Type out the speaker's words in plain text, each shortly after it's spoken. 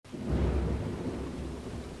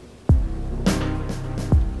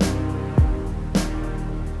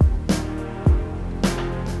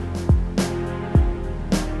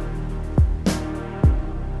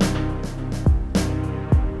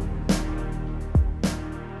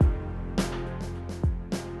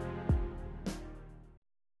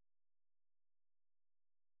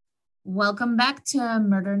Welcome back to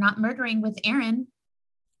Murder Not Murdering with Erin.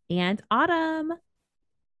 And Autumn.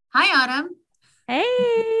 Hi, Autumn.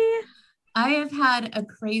 Hey, I have had a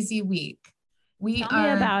crazy week. We tell me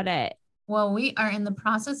are, about it. we are in the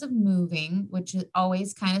process of moving, which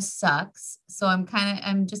always kind of sucks. So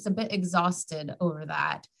I'm just a bit exhausted over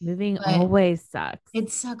that. Moving But always sucks.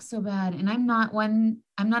 it sucks so bad. And I'm not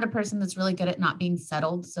a person that's really good at not being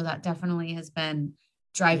settled. So that definitely has been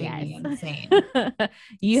driving Yes. me insane.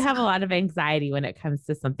 You So have a lot of anxiety when it comes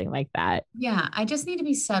to something like that. yeah, I just need to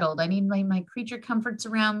be settled. I need my creature comforts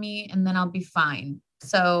around me and then I'll be fine.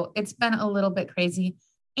 So it's been a little bit crazy.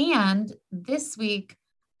 And this week,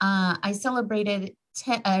 I celebrated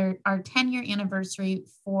our 10-year anniversary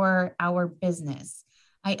for our business.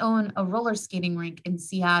 I own a roller skating rink in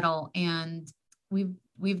Seattle and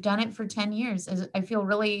we've done it for 10 years. I feel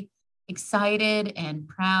really excited and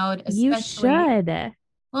proud, You especially should.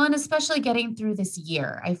 well, and especially getting through this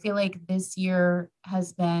year. I feel like this year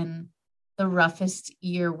has been the roughest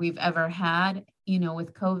year we've ever had,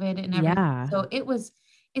 with COVID and everything. Yeah. So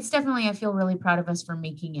it's definitely, I feel really proud of us for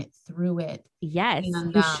making it through it. Yes,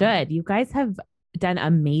 And you should. You guys have done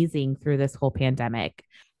amazing through this whole pandemic.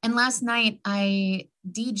 and last night I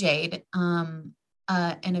DJ'd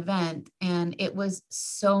an event and it was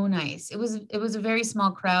so nice. It was a very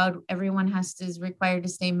small crowd. Everyone is required to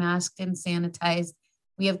stay masked and sanitized.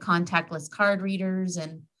 We have contactless card readers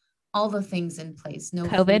and all the things in place. No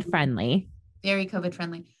COVID food, friendly. very COVID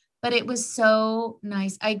friendly. But it was so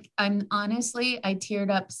nice. I'm honestly, I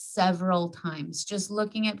teared up several times just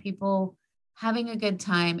looking at people having a good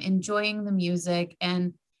time, enjoying the music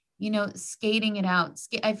and skating it out.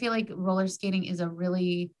 I feel like roller skating is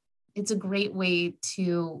it's a great way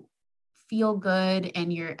to feel good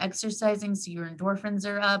and you're exercising so your endorphins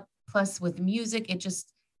are up. Plus with music, it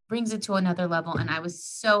just brings it to another level. And I was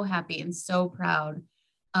so happy and so proud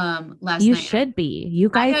last You night. should be. You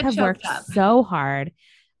I guys got have choked worked up. so hard.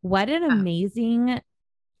 What an Yeah, amazing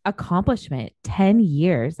accomplishment. 10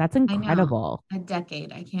 years. That's I know. incredible. A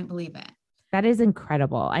decade. I can't believe it. That is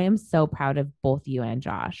incredible. I am so proud of both you and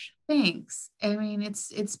Josh. Thanks. I mean,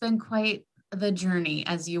 it's been quite the journey,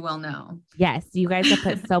 as you well know. Yes, you guys have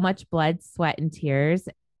put so much blood, sweat, and tears.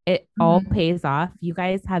 It all Mhm. pays off. You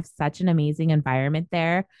guys have such an amazing environment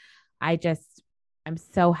there. I just, I'm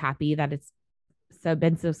so happy that it's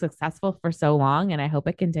been so successful for so long, and I hope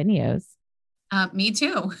it continues. Me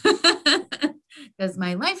too. Because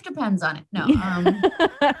my life depends on it. No. I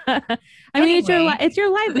mean, Anyway, it's your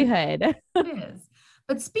livelihood. it is.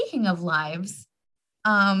 But speaking of lives,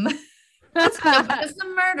 um, let's jump into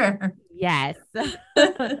some murder. Yes.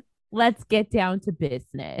 Let's get down to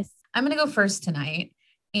business. I'm going to go first tonight,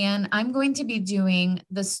 and I'm going to be doing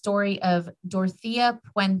the story of Dorothea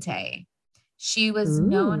Puente. She was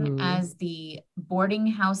known Ooh. as the boarding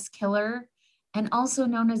house killer and also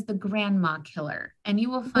known as the grandma killer. And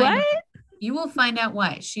What? you will find out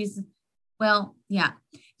why. Well, yeah,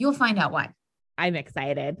 you'll find out why. I'm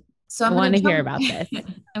excited. So I I'm want going to to hear jump about this.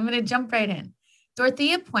 I'm going to jump right in.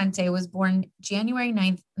 Dorothea Puente was born January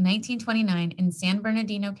 9th, 1929 in San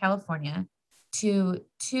Bernardino, California to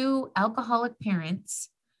two alcoholic parents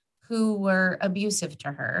who were abusive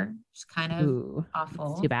to her. It's kind of Ooh, that's too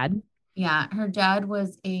awful. bad. Yeah, her dad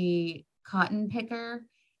was a cotton picker,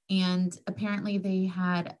 and apparently they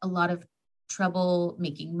had a lot of trouble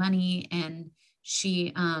making money, and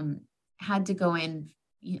she had to go in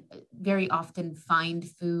very often find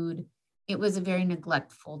food. It was a very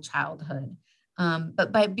neglectful childhood.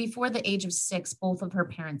 But before the age of 6, both of her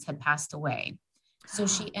parents had passed away. So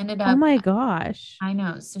she ended Oh up, my gosh. I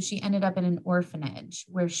know, so she ended up in an orphanage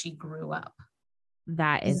where she grew up.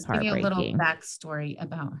 That I'll is just give you a little heartbreaking. backstory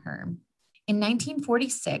about her. In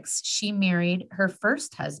 1946, she married her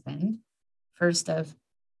first husband, first of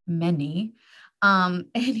many. And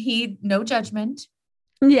he, no judgment,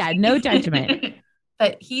 Yeah, no judgment.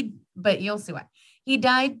 but you'll see why. He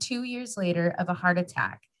died 2 years later of a heart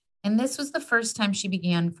attack. And this was the first time she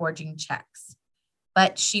began forging checks.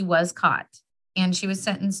 But she was caught and she was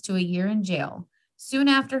sentenced to a year in jail. Soon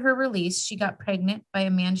after her release, she got pregnant by a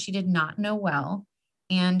man she did not know well.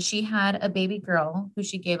 And she had a baby girl who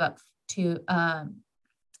she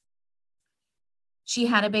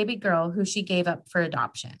had a baby girl who she gave up for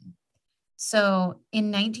adoption. So in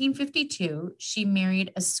 1952, she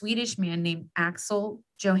married a Swedish man named Axel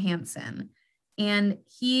Johansson, and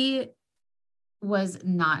he was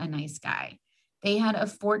not a nice guy. They had a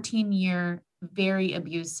 14-year, very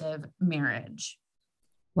abusive marriage.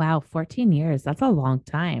 Wow, 14 years. That's a long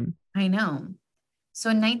time. I know. So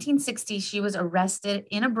in 1960, she was arrested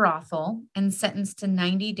in a brothel and sentenced to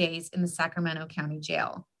 90 days in the Sacramento County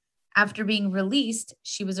Jail. After being released,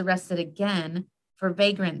 she was arrested again for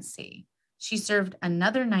vagrancy. She served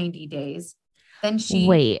another 90 days. Then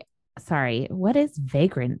Wait, sorry. What is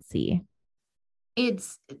vagrancy?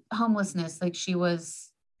 it's homelessness. Like she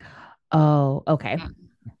was, Oh, okay. yeah.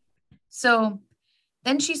 So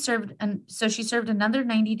then she served another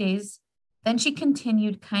 90 days. Then she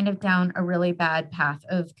continued kind of down a really bad path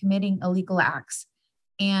of committing illegal acts,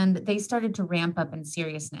 and they started to ramp up in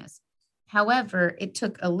seriousness. However, it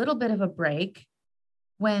took a little bit of a break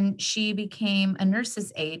when she became a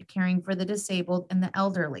nurse's aide caring for the disabled and the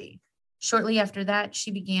elderly. Shortly after that,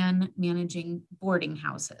 she began managing boarding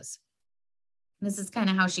houses. This is kind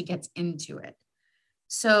of how she gets into it.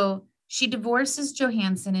 So she divorces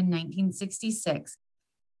Johansson in 1966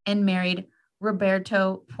 and married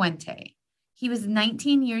Roberto Puente. He was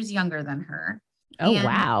 19 years younger than her. Oh,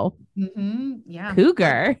 wow. Yeah.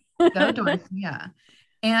 Cougar. Go Dorothea.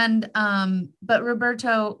 And but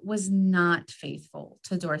Roberto was not faithful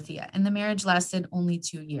to Dorothea, and the marriage lasted only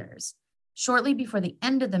 2 years. Shortly before the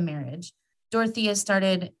end of the marriage, Dorothea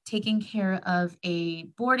started taking care of a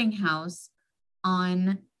boarding house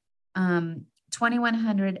on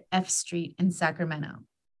 2100 F Street in Sacramento.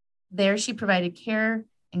 There, she provided care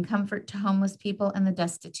and comfort to homeless people and the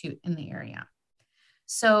destitute in the area.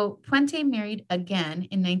 So Puente married again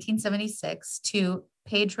in 1976 to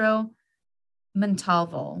Pedro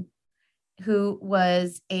Montalvo, who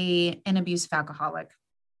was an abusive alcoholic.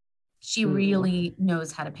 She really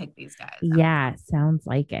knows how to pick these guys. Yeah, sounds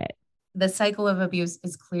like it. The cycle of abuse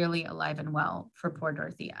is clearly alive and well for poor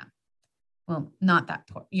Dorothea. Well, not that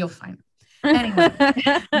poor. You'll find. Anyway,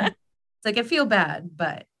 it's like I feel bad,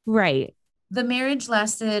 but right. The marriage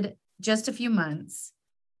lasted just a few months.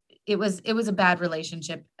 It was a bad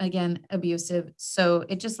relationship, again, abusive. So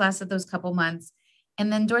it just lasted those couple months.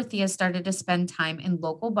 And then Dorothea started to spend time in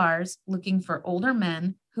local bars looking for older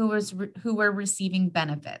men who were receiving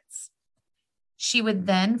benefits. She would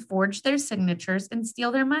then forge their signatures and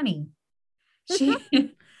steal their money. She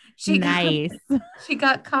nice. She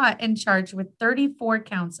got caught and charged with 34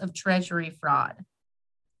 counts of treasury fraud.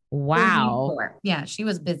 Wow. 34. Yeah, she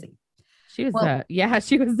was busy. She was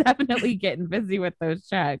she was definitely getting busy with those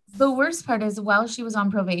checks. The worst part is while she was on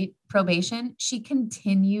probation, she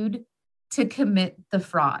continued to commit the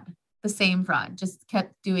same fraud, just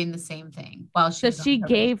kept doing the same thing while she she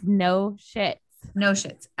gave no shits. No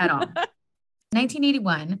shits at all.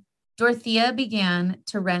 1981, Dorothea began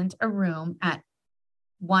to rent a room at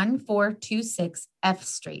 1426 F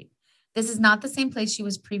Street. This is not the same place she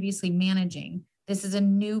was previously managing. This is a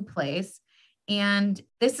new place. And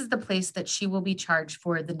this is the place that she will be charged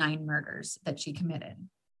for the 9 murders that she committed.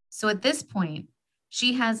 So at this point,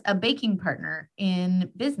 she has a baking partner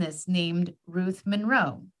in business named Ruth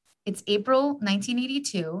Monroe. It's April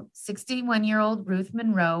 1982. 61-year-old Ruth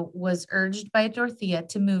Monroe was urged by Dorothea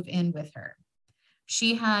to move in with her.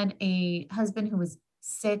 She had a husband who was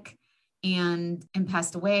sick and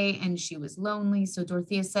passed away, and she was lonely. So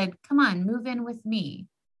Dorothea said, "Come on, move in with me."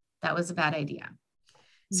 That was a bad idea.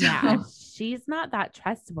 Yeah, she's not that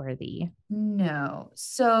trustworthy. No.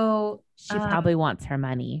 So she probably wants her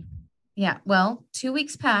money. Yeah. Well, 2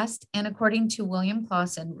 weeks passed, and according to William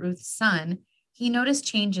Clausen, Ruth's son, he noticed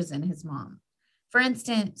changes in his mom. For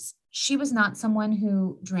instance, she was not someone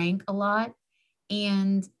who drank a lot.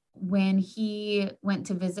 And when he went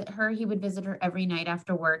to visit her, he would visit her every night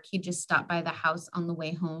after work. He'd just stop by the house on the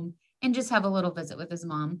way home and just have a little visit with his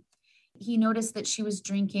mom. He noticed that she was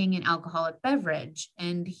drinking an alcoholic beverage,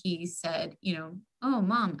 and he said, "Oh,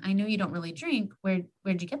 Mom, I know you don't really drink. Where'd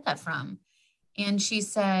you get that from?" And she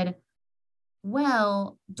said,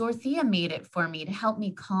 "Well, Dorothea made it for me to help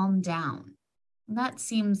me calm down." That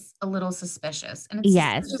seems a little suspicious. And it's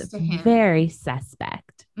suspicious to him. Very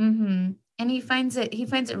suspect. Mm-hmm. And he finds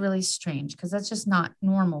it really strange because that's just not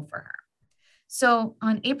normal for her. So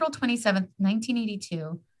on April 27th,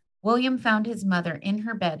 1982, William found his mother in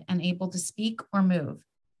her bed, unable to speak or move.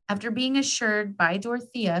 After being assured by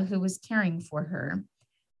Dorothea, who was caring for her,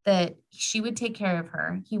 that she would take care of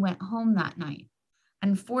her, he went home that night.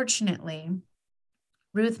 Unfortunately,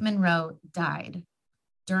 Ruth Monroe died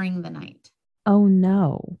during the night. Oh,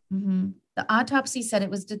 no. Mm-hmm. The autopsy said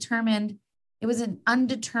it was an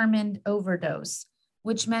undetermined overdose,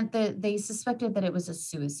 which meant that they suspected that it was a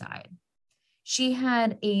suicide. She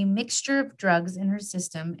had a mixture of drugs in her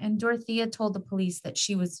system, and Dorothea told the police that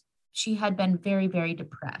she had been very, very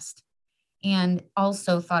depressed and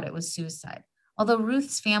also thought it was suicide. Although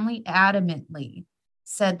Ruth's family adamantly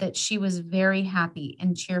said that she was very happy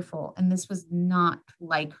and cheerful, and this was not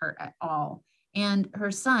like her at all. And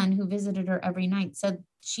her son, who visited her every night, said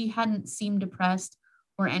she hadn't seemed depressed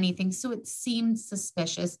or anything. So it seemed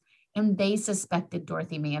suspicious. and they suspected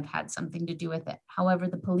Dorothy may have had something to do with it. However,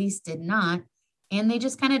 the police did not, and they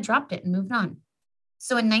just kind of dropped it and moved on.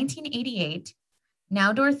 So in 1988,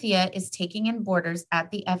 now Dorothea is taking in boarders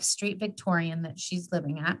at the F Street Victorian that she's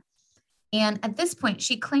living at. And at this point,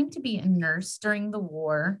 she claimed to be a nurse during the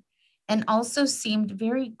war and also seemed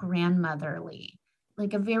very grandmotherly,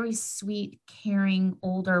 like a very sweet, caring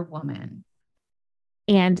older woman.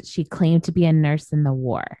 And she claimed to be a nurse in the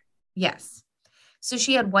war. Yes. So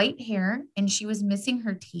she had white hair and she was missing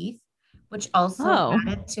her teeth, which also Oh,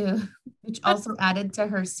 added to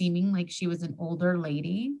her seeming like she was an older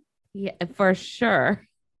lady. yeah, for sure.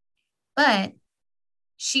 But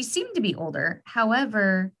she seemed to be older.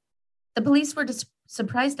 However, the police were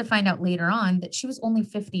surprised to find out later on that she was only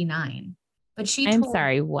 59. But I'm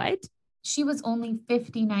sorry, what? she was only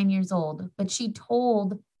 59 years old, but she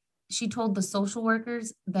told the social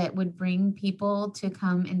workers that would bring people to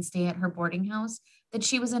come and stay at her boarding house that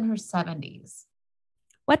she was in her 70s.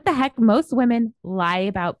 What the heck? Most women lie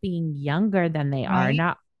about being younger than they are, Right?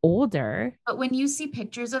 not older. But when you see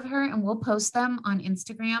pictures of her, and we'll post them on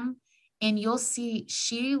Instagram, and you'll see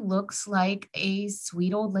she looks like a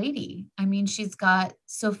sweet old lady. I mean, she's got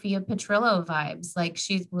Sophia Petrillo vibes. Like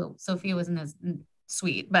Sophia wasn't as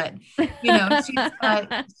sweet, but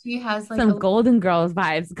she has like Some Golden Girls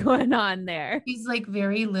vibes going on there. she's like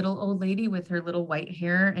very little old lady with her little white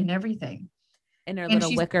hair and everything. In her And little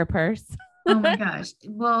she's, wicker purse. oh my gosh.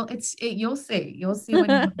 Well, you'll see when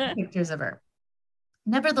you look at pictures of her.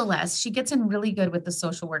 Nevertheless, she gets in really good with the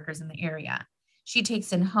social workers in the area. She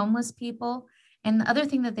takes in homeless people. And the other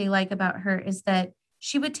thing that they like about her is that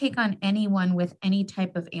she would take on anyone with any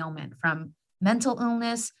type of ailment, from mental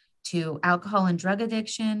illness to alcohol and drug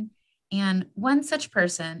addiction. And one such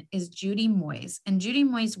person is Judy Moyes. And Judy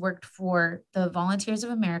Moyes worked for the Volunteers of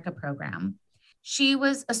America program. She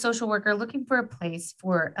was a social worker looking for a place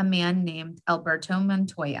for a man named Alberto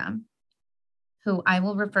Montoya, who I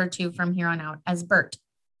will refer to from here on out as Bert.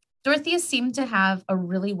 Dorothea seemed to have a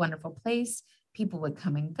really wonderful place. People would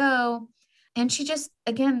come and go. And she just,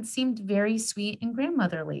 again, seemed very sweet and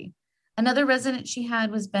grandmotherly. Another resident she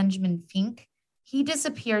had was Benjamin Fink. He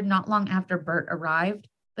disappeared not long after Bert arrived,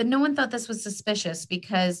 but no one thought this was suspicious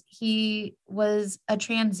because he was a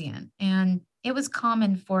transient and it was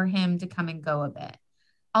common for him to come and go a bit.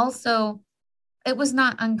 Also, it was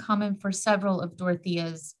not uncommon for several of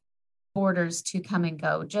Dorothea's boarders to come and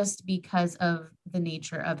go just because of the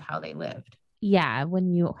nature of how they lived. Yeah,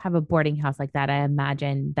 when you have a boarding house like that, I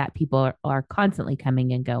imagine that people are constantly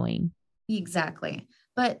coming and going. Exactly.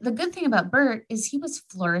 But the good thing about Bert is he was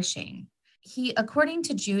flourishing. According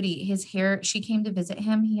to Judy, his hair, she came to visit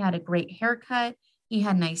him. He had a great haircut. He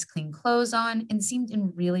had nice, clean clothes on and seemed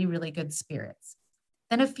in really, really good spirits.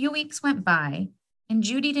 Then a few weeks went by and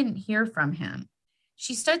Judy didn't hear from him.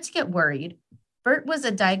 She started to get worried. Bert was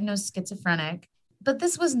a diagnosed schizophrenic, but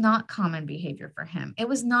this was not common behavior for him. It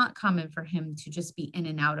was not common for him to just be in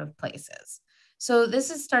and out of places. So this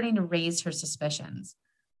is starting to raise her suspicions.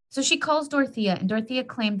 So she calls Dorothea, and Dorothea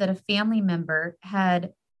claimed that a family member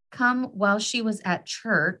had come while she was at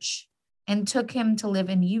church and took him to live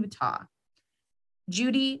in Utah.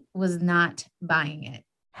 Judy was not buying it.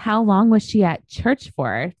 How long was she at church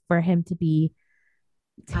for him to be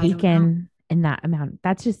taken in that amount?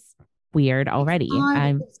 That's just weird already.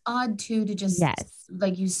 It's odd too to just yes,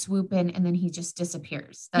 like you swoop in and then he just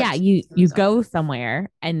disappears. You go somewhere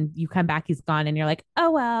and you come back, he's gone, and you're like,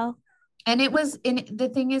 oh well. And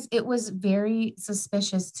the thing is, it was very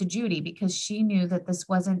suspicious to Judy because she knew that this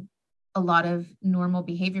wasn't a lot of normal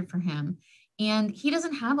behavior for him. And he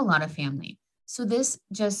doesn't have a lot of family. So this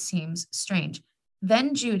just seems strange.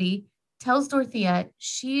 Then Judy tells Dorothea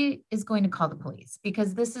she is going to call the police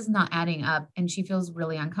because this is not adding up and she feels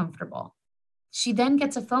really uncomfortable. She then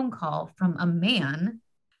gets a phone call from a man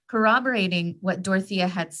corroborating what Dorothea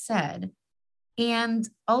had said and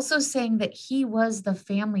also saying that he was the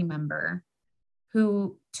family member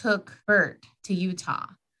who took Bert to Utah.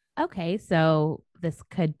 Okay, so this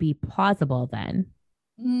could be plausible then.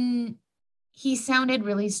 He sounded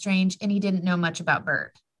really strange and he didn't know much about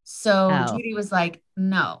Bert. So Judy was like,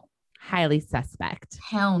 no. Highly suspect.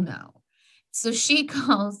 Hell no. So she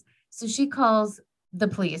calls the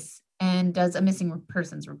police and does a missing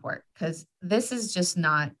persons report because this is just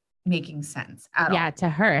not making sense at all. Yeah, to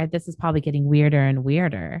her, this is probably getting weirder and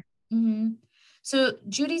weirder. Mm-hmm. So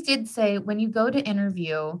Judy did say when you go to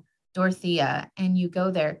interview Dorothea and you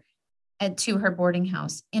go there to her boarding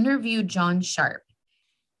house, interview John Sharp.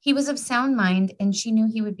 He was of sound mind and she knew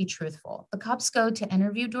he would be truthful. The cops go to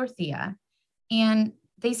interview Dorothea and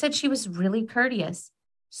they said she was really courteous,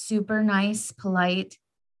 super nice, polite,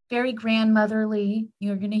 very grandmotherly.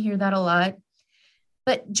 You're going to hear that a lot.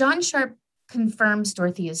 But John Sharp confirms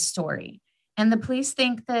Dorothea's story, and the police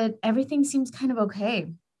think that everything seems kind of okay.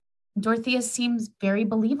 Dorothea seems very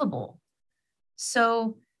believable.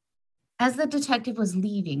 So, as the detective was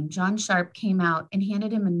leaving, John Sharp came out and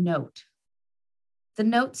handed him a note. The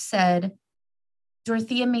note said,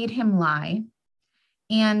 Dorothea made him lie,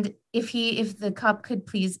 and if the cop could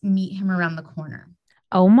please meet him around the corner.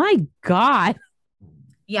 Oh my God.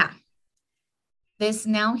 Yeah. This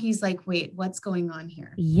now he's like, wait, what's going on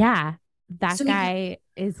here? Yeah. That So guy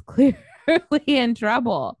is clearly in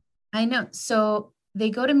trouble. I know. So they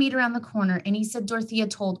go to meet around the corner, and he said Dorothea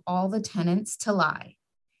told all the tenants to lie.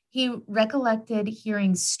 He recollected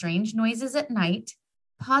hearing strange noises at night,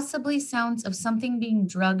 possibly sounds of something being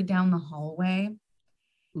drugged down the hallway.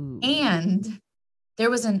 Ooh. And there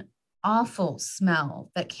was an awful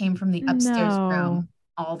smell that came from the upstairs room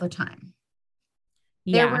all the time.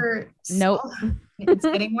 Yeah. There were nope. It's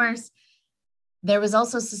getting worse. There was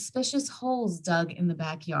also suspicious holes dug in the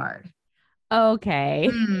backyard. Okay.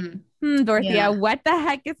 Dorothea, Yeah. what the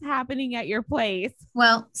heck is happening at your place?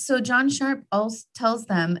 Well, so John Sharp also tells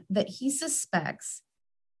them that he suspects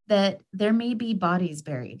that there may be bodies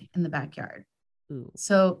buried in the backyard. Ooh.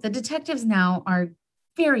 So the detectives now are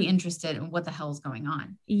very interested in what the hell is going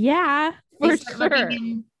on. Yeah, for sure.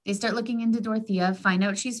 They start looking into Dorothea, find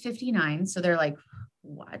out she's 59. So they're like,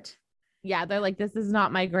 what? Yeah, they're like, this is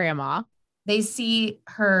not my grandma. They see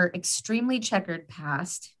her extremely checkered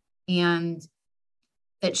past and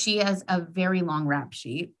that she has a very long rap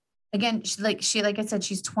sheet. Again, like I said,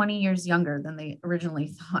 she's 20 years younger than they originally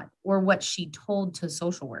thought, or what she told to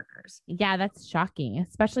social workers. Yeah, that's shocking,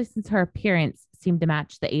 especially since her appearance seemed to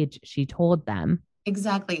match the age she told them.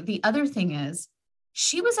 Exactly. The other thing is,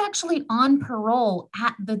 she was actually on parole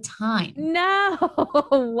at the time. No,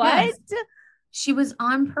 what? Yes. She was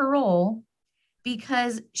on parole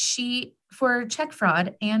because for check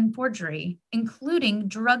fraud and forgery, including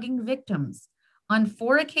drugging victims. On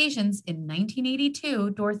 4 occasions in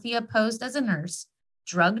 1982, Dorothea posed as a nurse,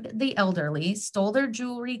 drugged the elderly, stole their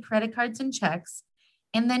jewelry, credit cards, and checks,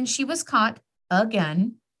 and then she was caught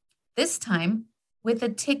again, this time with a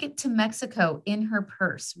ticket to Mexico in her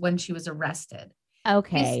purse when she was arrested.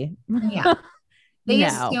 Okay. They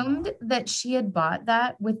assumed that she had bought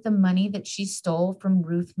that with the money that she stole from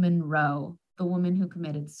Ruth Monroe, the woman who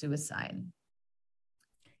committed suicide.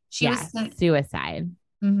 Suicide.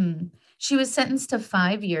 Mm-hmm. She was sentenced to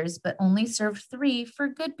 5 years, but only served 3 for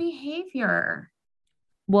good behavior.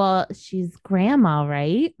 Well, she's grandma,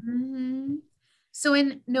 right? Mm-hmm. So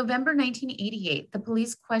in November 1988, the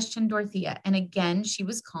police questioned Dorothea, and again, she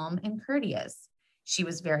was calm and courteous. She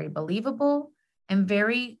was very believable and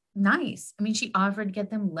very nice. I mean, she offered to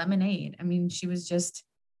get them lemonade. I mean, she was just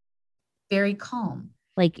very calm.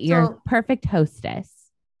 Like your perfect hostess.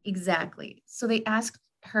 Exactly. So they asked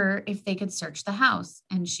her if they could search the house,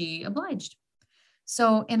 and she obliged.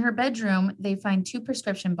 So in her bedroom, they find 2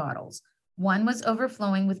 prescription bottles. One was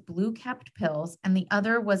overflowing with blue-capped pills, and the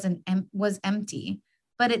other was empty,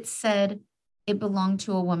 but it said it belonged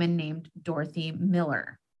to a woman named Dorothy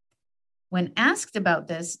Miller. When asked about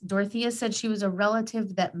this, Dorothea said she was a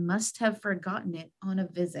relative that must have forgotten it on a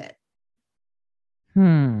visit.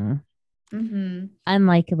 Mm-hmm.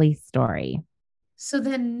 Unlikely story. So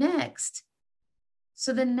then next,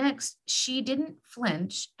 she didn't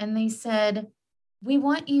flinch, and they said, we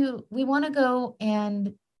want to go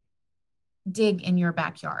and dig in your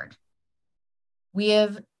backyard. We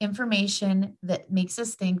have information that makes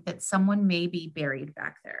us think that someone may be buried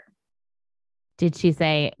back there. Did she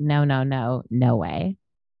say, no, no way?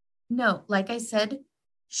 No, like I said,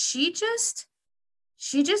 she just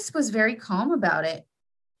was very calm about it.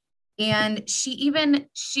 And she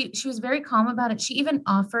was very calm about it. She even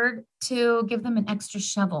offered to give them an extra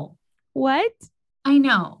shovel. What? I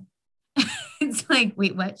know. It's like,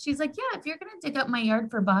 wait, what? She's like, yeah, if you're going to dig up my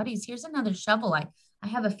yard for bodies, here's another shovel. I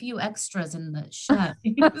have a few extras in the shed.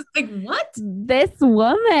 I was like, what? This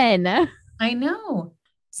woman. I know.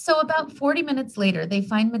 So about 40 minutes later, they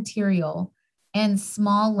find material and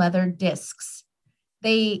small leather discs.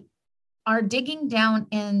 They are digging down,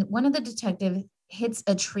 and one of the detectives hits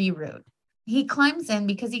a tree root. He climbs in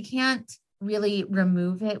because he can't really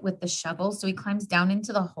remove it with the shovel. So he climbs down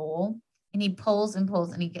into the hole, and he pulls and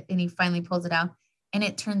pulls, and he finally pulls it out. And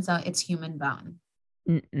it turns out it's human bone.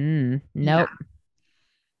 Nope. Yeah.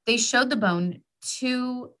 They showed the bone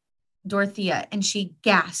to Dorothea, and she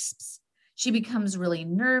gasps. She becomes really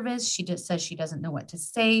nervous. She just says she doesn't know what to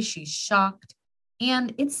say. She's shocked.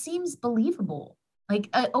 And it seems believable. Like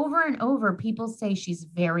over and over, people say she's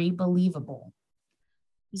very believable.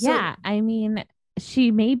 Yeah. I mean,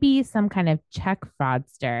 she may be some kind of check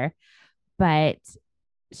fraudster, but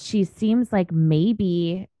she seems like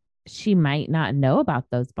maybe she might not know about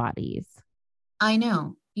those bodies. I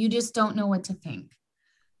know. You just don't know what to think.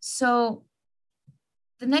 So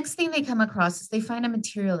the next thing they come across is they find a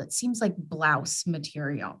material that seems like blouse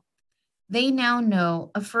material. They now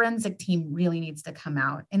know a forensic team really needs to come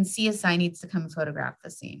out and CSI needs to come photograph the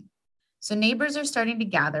scene. So neighbors are starting to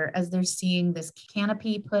gather as they're seeing this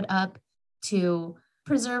canopy put up to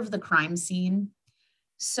preserve the crime scene.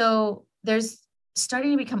 So there's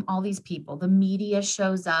starting to become all these people. The media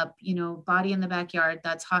shows up, body in the backyard,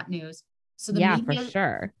 that's hot news. So the Yeah, for media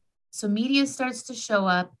sure. so media starts to show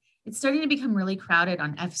up. It's starting to become really crowded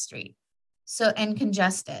on F Street. And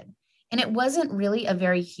congested. And it wasn't really a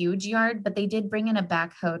very huge yard, but they did bring in a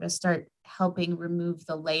backhoe to start helping remove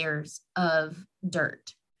the layers of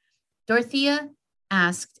dirt. Dorothea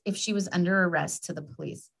asked if she was under arrest to the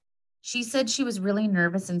police. She said she was really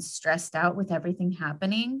nervous and stressed out with everything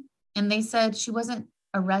happening, and they said she wasn't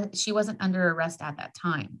under arrest at that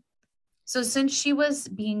time. So since she was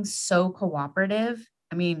being so cooperative,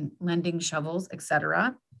 lending shovels,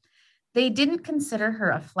 etc., they didn't consider her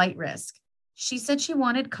a flight risk. She said she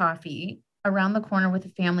wanted coffee around the corner with a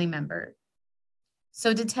family member.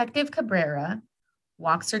 So Detective Cabrera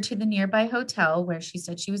walks her to the nearby hotel where she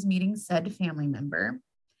said she was meeting said family member.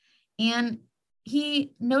 And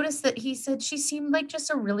he noticed that he said she seemed like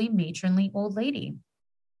just a really matronly old lady.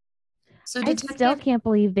 So I still can't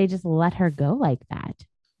believe they just let her go like that.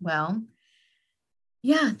 Well,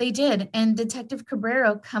 yeah, they did. And Detective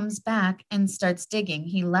Cabrera comes back and starts digging.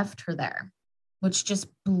 He left her there, which just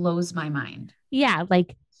blows my mind. Yeah,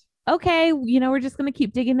 like, okay, we're just going to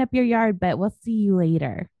keep digging up your yard, but we'll see you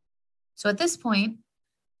later. So at this point,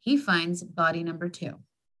 he finds body number 2.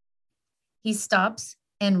 He stops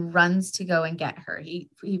and runs to go and get her. He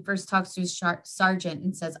first talks to his sergeant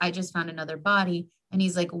and says, I just found another body. And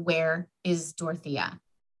he's like, where is Dorothea?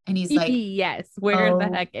 And he's like, yes, where the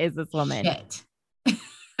heck is this woman? Shit.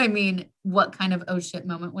 What kind of oh shit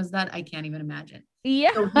moment was that? I can't even imagine.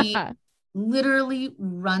 Yeah. So he literally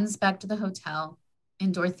runs back to the hotel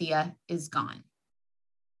and Dorothea is gone.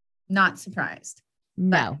 Not surprised.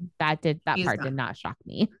 No, that part did not shock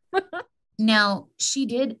me. Now,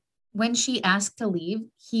 when she asked to leave,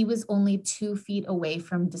 he was only 2 feet away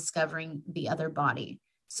from discovering the other body.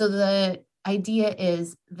 So the idea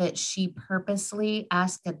is that she purposely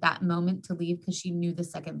asked at that moment to leave because she knew the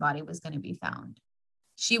second body was going to be found.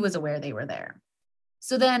 She was aware they were there.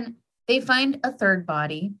 So then they find a third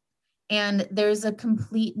body and there's a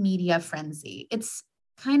complete media frenzy. It's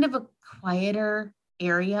kind of a quieter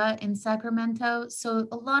area in Sacramento, so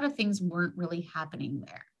a lot of things weren't really happening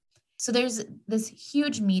there. So there's this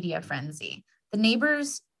huge media frenzy. The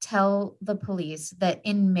neighbors tell the police that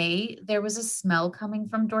in May, there was a smell coming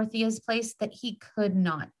from Dorothea's place that he could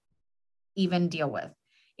not even deal with.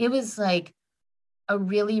 It was like a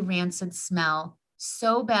really rancid smell,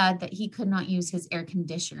 so bad that he could not use his air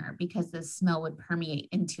conditioner because the smell would permeate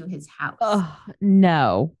into his house. Oh,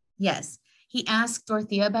 no. Yes. He asked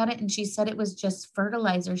Dorothea about it and she said it was just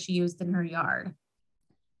fertilizer she used in her yard.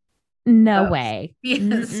 No way.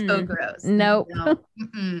 Yes, so gross. Nope. No.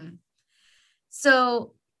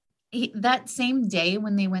 So that same day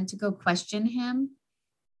when they went to go question him,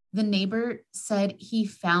 the neighbor said he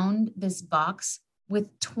found this box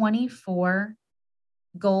with 24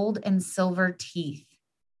 gold and silver teeth.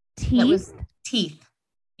 Teeth? Teeth.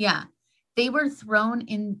 Yeah. They were thrown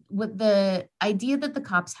in with the idea that the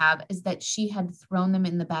cops have is that she had thrown them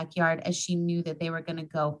in the backyard as she knew that they were going to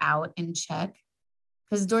go out and check.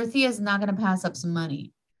 Because Dorothea is not going to pass up some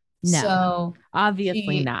money. No, so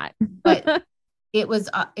obviously not. But it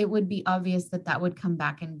would be obvious that would come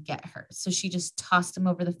back and get her. So she just tossed him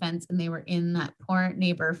over the fence and they were in. That poor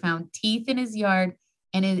neighbor found teeth in his yard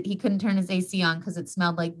and he couldn't turn his AC on because it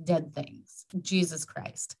smelled like dead things. Jesus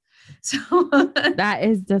Christ. So that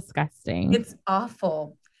is disgusting. It's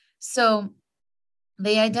awful. So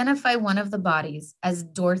they identify one of the bodies as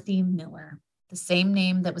Dorothy Miller, the same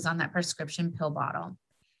name that was on that prescription pill bottle.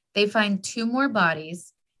 They find 2 more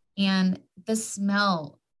bodies and the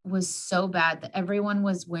smell was so bad that everyone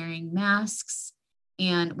was wearing masks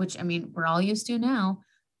and which we're all used to now,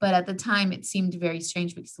 but at the time it seemed very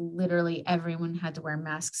strange because literally everyone had to wear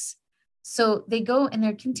masks. So they go and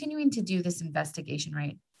they're continuing to do this investigation,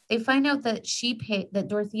 right? They find out that that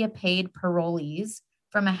Dorothea paid parolees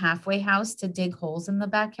from a halfway house to dig holes in the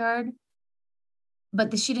backyard,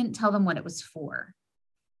 but she didn't tell them what it was for.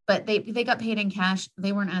 But they got paid in cash.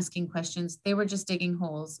 They weren't asking questions. They were just digging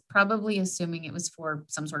holes, probably assuming it was for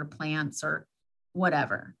some sort of plants or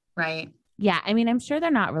whatever, right? Yeah. I mean, I'm sure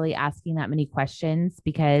they're not really asking that many questions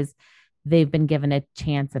because they've been given a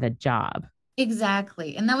chance at a job.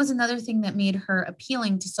 Exactly. And that was another thing that made her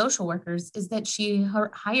appealing to social workers is that she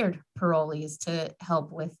hired parolees to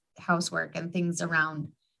help with housework and things around,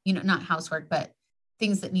 not housework, but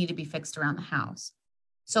things that need to be fixed around the house.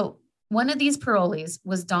 So one of these parolees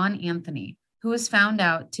was Don Anthony, who was found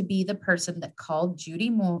out to be the person that called Judy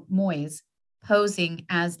Moyes posing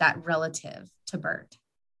as that relative to Burt.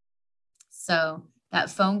 So that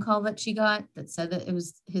phone call that she got that said that it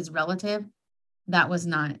was his relative, that was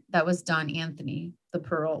Don Anthony, the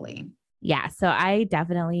parolee. Yeah. So I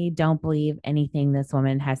definitely don't believe anything this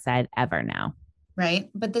woman has said ever now. Right.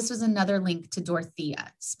 But this was another link to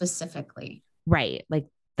Dorothea specifically. Right. Like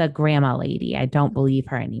the grandma lady. I don't believe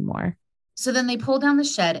her anymore. So then they pull down the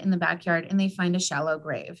shed in the backyard and they find a shallow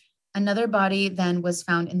grave. Another body then was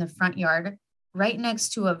found in the front yard, right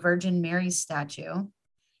next to a Virgin Mary statue.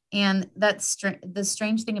 And that's the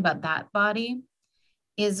strange thing about that body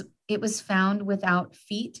is it was found without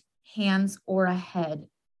feet, hands, or a head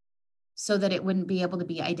so that it wouldn't be able to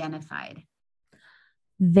be identified.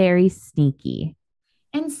 Very sneaky.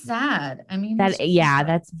 And sad. I mean,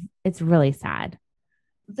 it's really sad.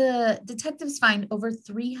 The detectives find over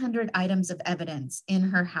 300 items of evidence in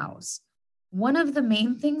her house. One of the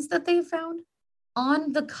main things that they found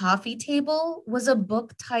on the coffee table was a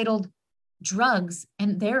book titled Drugs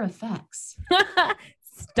and Their Effects.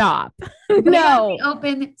 Stop. No.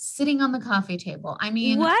 Open, sitting on the coffee table. I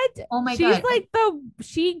mean, what? Oh my God. She's like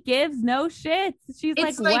she gives no shits. She's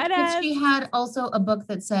it's like she had also a book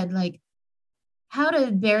that said like how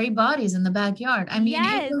to bury bodies in the backyard. I mean,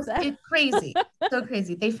 yes. it's crazy. So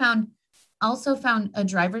crazy. They also found a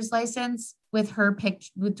driver's license with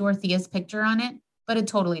with Dorothea's picture on it, but a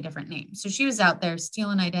totally different name. So she was out there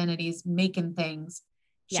stealing identities, making things.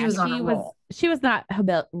 She was on a roll. She was not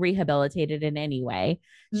rehabilitated in any way.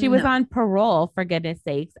 She was on parole, for goodness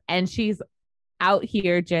sakes, and she's out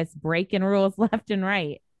here just breaking rules left and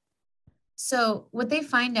right. So what they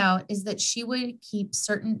find out is that she would keep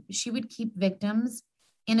victims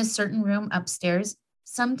in a certain room upstairs,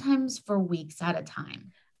 sometimes for weeks at a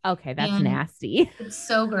time. Okay, that's nasty. It's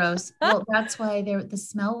so gross. Well, that's why the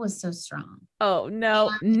smell was so strong. Oh, no.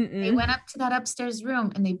 They went up to that upstairs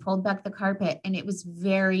room and they pulled back the carpet, and it was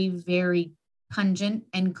very, very pungent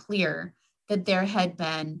and clear that there had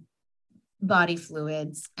been body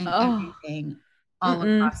fluids and everything all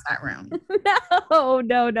across that room.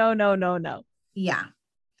 No. Yeah.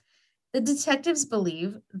 The detectives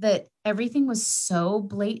believe that everything was so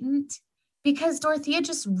blatant because Dorothea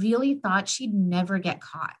just really thought she'd never get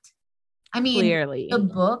caught. I mean, clearly, the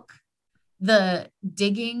book, the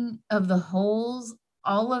digging of the holes,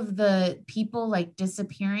 all of the people like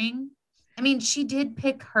disappearing. I mean, she did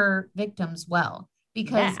pick her victims well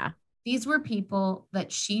because these were people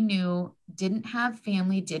that she knew didn't have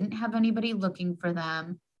family, didn't have anybody looking for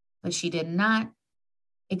them, but she did not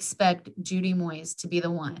expect Judy Moyes to be the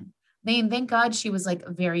one. Thank God she was like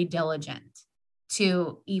very diligent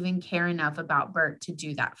to even care enough about Burt to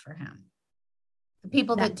do that for him. The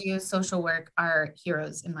people that do social work are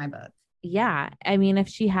heroes in my book. Yeah. I mean, if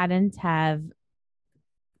she hadn't have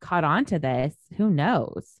caught on to this, who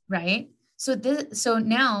knows? Right. So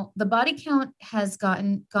now the body count has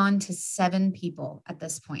gone to 7 people at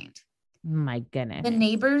this point. My goodness. The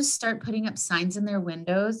neighbors start putting up signs in their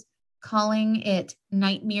windows calling it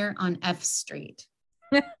Nightmare on F Street.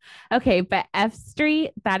 Okay, but F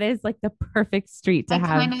Street, that is like the perfect street to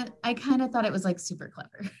have. I kind of thought it was like super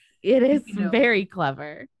clever. It is very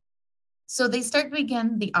clever. So they start to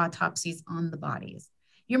begin the autopsies on the bodies.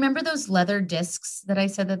 You remember those leather discs that I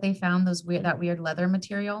said that they found, that weird leather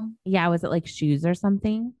material? Yeah, was it like shoes or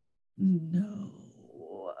something? No.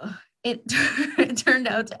 It turned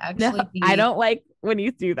out to actually be... I don't like when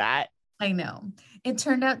you do that. I know. It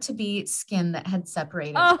turned out to be skin that had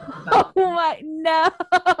separated. Oh my, no.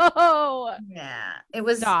 Yeah, it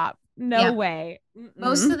was. Stop. No way.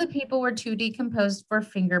 Most of the people were too decomposed for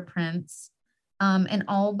fingerprints, and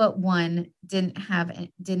all but one didn't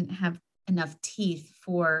have enough teeth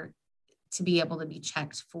to be able to be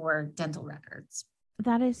checked for dental records.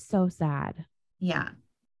 That is so sad. Yeah,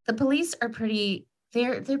 the police are pretty.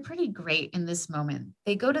 They're pretty great in this moment.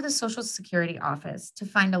 They go to the Social Security office to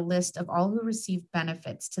find a list of all who received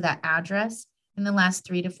benefits to that address in the last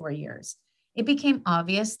 3 to 4 years. It became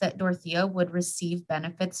obvious that Dorothea would receive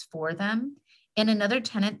benefits for them, and another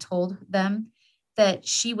tenant told them that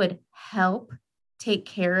she would help take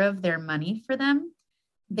care of their money for them.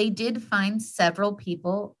 They did find several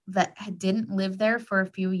people that didn't live there for a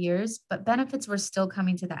few years, but benefits were still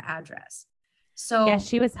coming to that address. So yeah,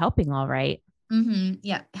 she was helping all right.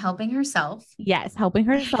 Yeah, helping herself. Yes, helping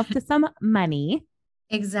herself to some money.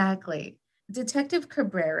 Exactly. Detective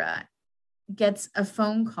Cabrera gets a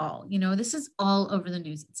phone call. This is all over the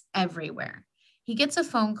news, it's everywhere. He gets a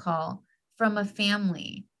phone call from a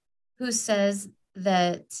family who says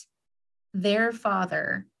that their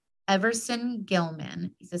father, Everson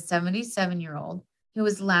Gilman, he's a 77-year-old who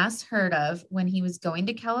was last heard of when he was going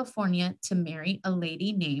to California to marry a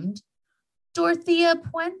lady named Dorothea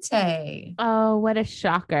Puente. Oh, what a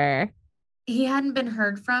shocker. He hadn't been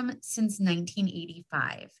heard from since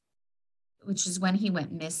 1985, which is when he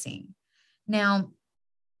went missing. Now,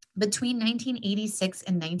 between 1986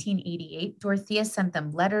 and 1988, Dorothea sent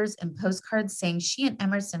them letters and postcards saying she and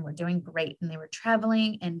Emerson were doing great and they were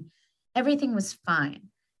traveling and everything was fine.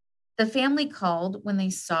 The family called when they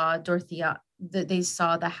saw Dorothea, they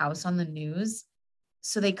saw the house on the news.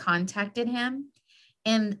 So they contacted him.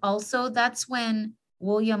 And also, that's when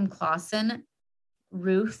William Clausen,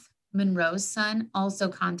 Ruth Monroe's son, also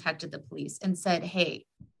contacted the police and said, hey,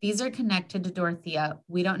 these are connected to Dorothea.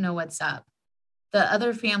 We don't know what's up. The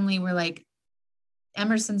other family were like,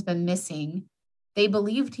 Emerson's been missing. They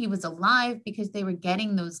believed he was alive because they were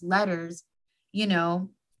getting those letters, you know,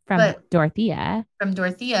 From but Dorothea. from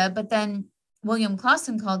Dorothea. But then William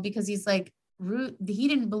Clausen called because he's like, he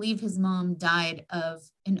didn't believe his mom died of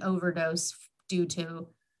an overdose due to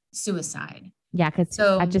suicide. Yeah, because that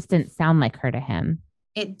So just didn't sound like her to him.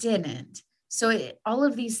 it didn't. So all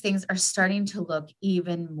of these things are starting to look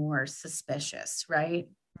even more suspicious, right?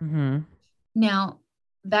 Mm-hmm. Now,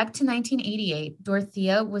 back to 1988,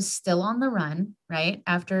 Dorothea was still on the run, right?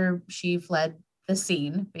 After she fled the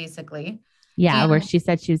scene, basically. Yeah, where And, she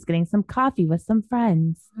said she was getting some coffee with some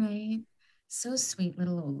friends. right. So sweet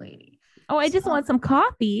little old lady. Oh, I just So want some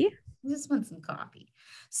coffee. I just want some coffee.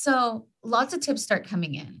 So lots of tips start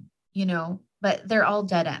coming in, but they're all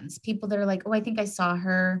dead ends. People that are like, oh, I think I saw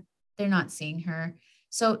her. They're not seeing her.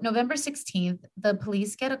 So November 16th, the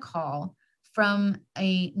police get a call from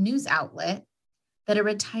a news outlet that a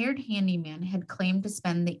retired handyman had claimed to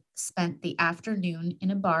spent the afternoon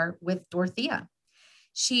in a bar with Dorothea.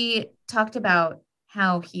 She talked about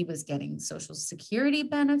how he was getting Social Security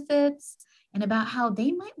benefits and about how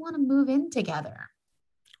they might want to move in together.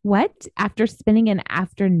 What? After spending an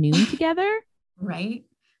afternoon together? Right?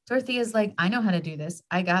 Dorothea's like, I know how to do this.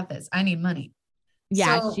 I got this. I need money.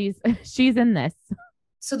 Yeah, So, she's in this.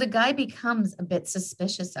 so the guy becomes a bit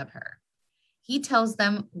suspicious of her. He tells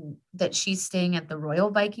them that she's staying at the Royal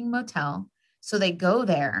Viking Motel. So they go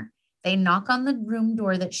there. They knock on the room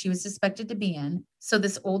door that she was suspected to be in. So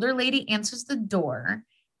this older lady answers the door.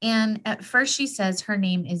 And at first she says her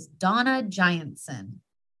name is Donna Giantson.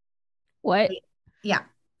 What? Yeah.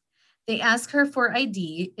 They ask her for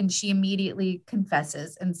ID and she immediately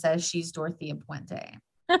confesses and says she's Dorothea Puente.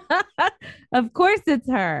 Of course it's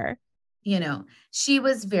her. She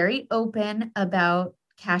was very open about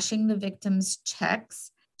cashing the victim's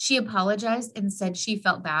checks. She apologized and said she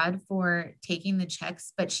felt bad for taking the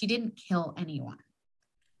checks, but she didn't kill anyone.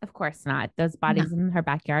 Of course not. Those No. bodies in her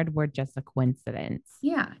backyard were just a coincidence.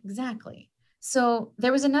 Yeah, exactly. So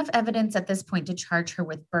there was enough evidence at this point to charge her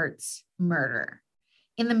with Bert's murder.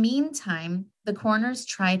 In the meantime, the coroners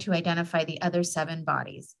try to identify the other 7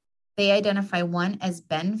 bodies. They identify one as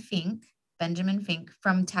Benjamin Fink,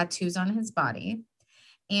 from tattoos on his body.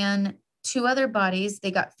 And 2 other bodies,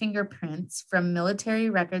 they got fingerprints from military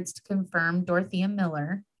records to confirm Dorothea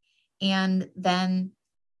Miller. And then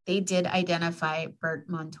they did identify Bert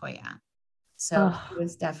Montoya. So he Oh,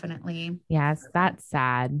 was definitely. yes, that's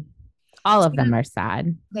sad. All of them Soon, are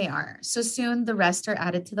sad. they are. So soon the rest are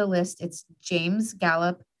added to the list. It's James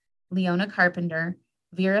Gallup, Leona Carpenter,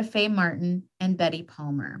 Vera Faye Martin, and Betty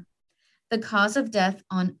Palmer. The cause of death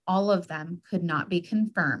on all of them could not be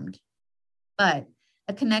confirmed, but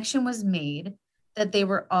a connection was made that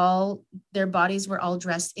their bodies were all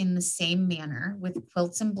dressed in the same manner with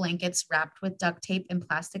quilts and blankets wrapped with duct tape and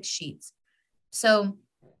plastic sheets. So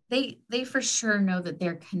they for sure know that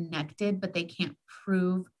they're connected, but they can't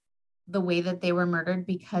prove the way that they were murdered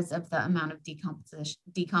because of the amount of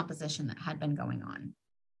decomposition that had been going on.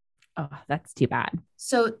 Oh, that's too bad.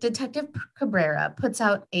 So Detective Cabrera puts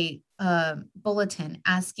out a bulletin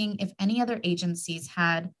asking if any other agencies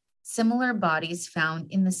had similar bodies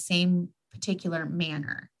found in the same particular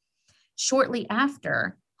manner. Shortly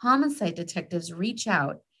after, homicide detectives reach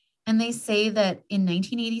out and they say that in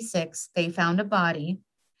 1986, they found a body,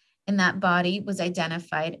 and that body was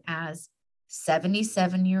identified as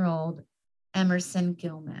 77-year-old Emerson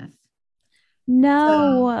Gilmeth. So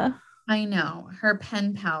No, I know, her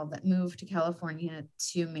pen pal that moved to California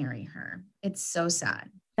to marry her. It's so sad.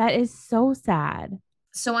 that is so sad.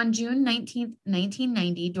 So on June 19th,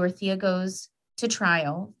 1990, Dorothea goes to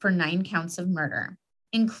trial for 9 counts of murder,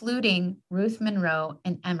 including Ruth Monroe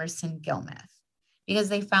and Emerson Gilmeth, because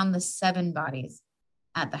they found the 7 bodies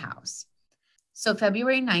at the house. So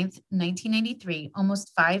February 9th, 1993,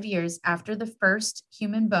 almost 5 years after the first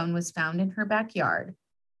human bone was found in her backyard,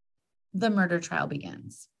 the murder trial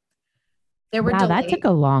begins. There were Wow, that took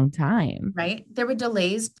a long time. right? There were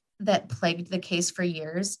delays that plagued the case for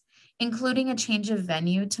years, including a change of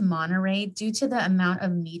venue to Monterey due to the amount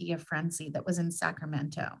of media frenzy that was in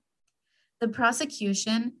Sacramento. The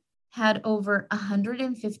prosecution had over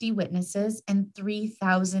 150 witnesses and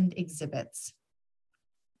 3,000 exhibits.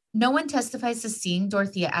 No one testifies to seeing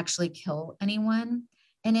Dorothea actually kill anyone.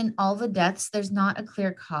 And in all the deaths, there's not a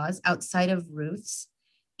clear cause outside of Ruth's.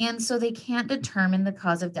 And so they can't determine the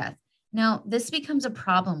cause of death. Now, this becomes a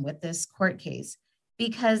problem with this court case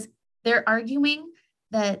because they're arguing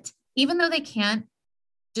that even though they can't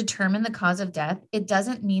determine the cause of death, it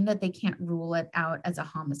doesn't mean that they can't rule it out as a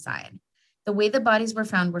homicide. The way the bodies were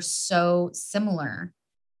found were so similar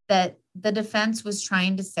that the defense was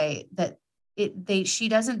trying to say that she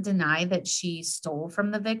doesn't deny that she stole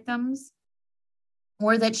from the victims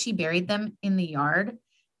or that she buried them in the yard,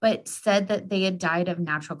 but said that they had died of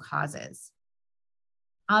natural causes.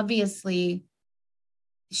 Obviously,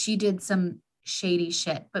 she did some shady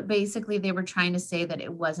shit, but basically they were trying to say that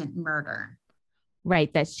it wasn't murder.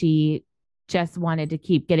 Right. That she just wanted to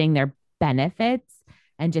keep getting their benefits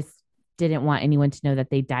and just didn't want anyone to know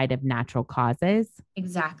that they died of natural causes.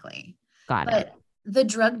 Exactly. Got it. The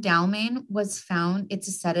drug Dalmane was found, it's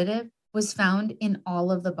a sedative, was found in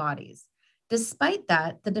all of the bodies. Despite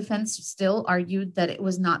that, the defense still argued that it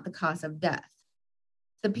was not the cause of death.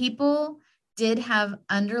 The people did have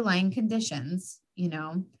underlying conditions,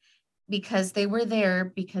 because they were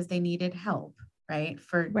there because they needed help, right?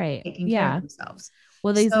 For taking care of themselves.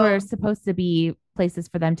 Well, these were supposed to be places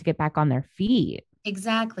for them to get back on their feet.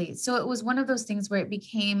 Exactly. So it was one of those things where it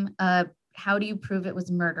became how do you prove it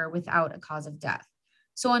was murder without a cause of death?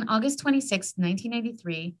 So on August 26,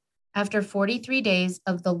 1993, after 43 days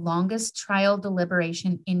of the longest trial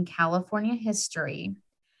deliberation in California history,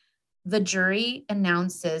 the jury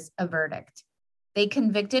announces a verdict. They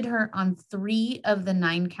convicted her on 3 of the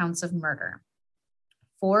 9 counts of murder,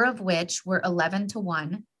 4 of which were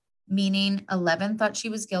 11-1, meaning 11 thought she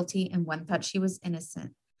was guilty and 1 thought she was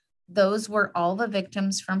innocent. Those were all the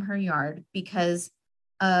victims from her yard. Because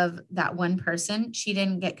of that one person, she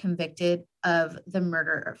didn't get convicted of the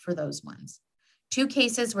murder for those ones. 2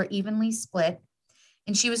 cases were evenly split,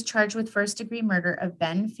 and she was charged with first-degree murder of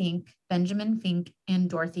Benjamin Fink, and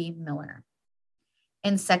Dorothy Miller,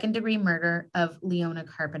 and second-degree murder of Leona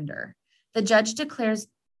Carpenter. The judge declares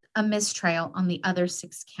a mistrial on the other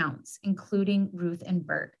 6 counts, including Ruth and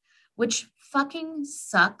Bert, which fucking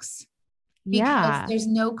sucks because there's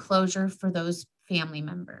no closure for those family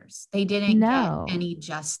members. They didn't get any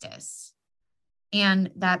justice.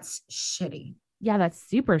 And that's shitty. Yeah, that's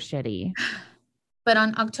super shitty. But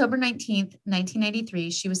on October 19th,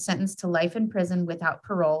 1993, she was sentenced to life in prison without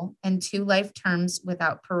parole and 2 life terms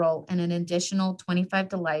without parole and an additional 25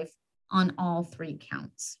 to life on all 3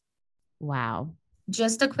 counts. Wow.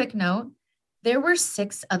 Just a quick note, there were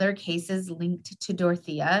 6 other cases linked to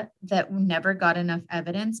Dorothea that never got enough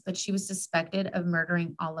evidence, but she was suspected of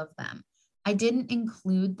murdering all of them. I didn't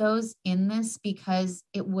include those in this because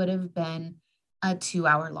it would have been a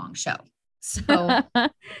 2-hour-long show. So,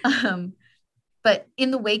 but in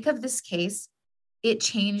the wake of this case, it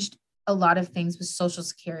changed a lot of things with Social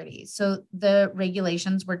Security. So the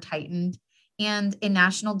regulations were tightened and a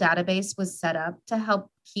national database was set up to help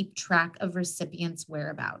keep track of recipients'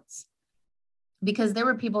 whereabouts. Because there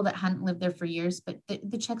were people that hadn't lived there for years, but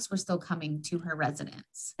the checks were still coming to her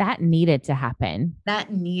residence. That needed to happen.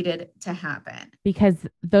 Because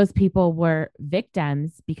those people were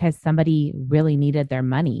victims because somebody really needed their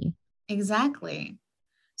money. Exactly.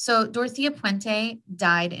 So Dorothea Puente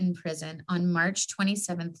died in prison on March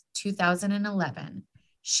 27th, 2011.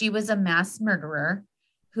 She was a mass murderer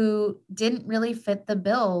who didn't really fit the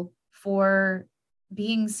bill for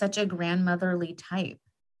being such a grandmotherly type.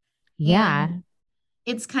 Yeah. And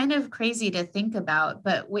it's kind of crazy to think about,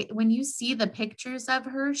 but when you see the pictures of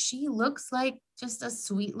her, she looks like just a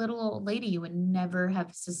sweet little old lady. You would never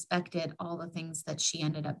have suspected all the things that she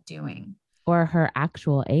ended up doing. Or her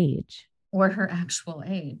actual age.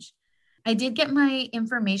 I did get my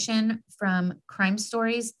information from Crime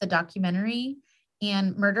Stories, the documentary,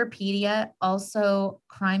 and Murderpedia, also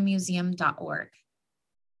crimemuseum.org.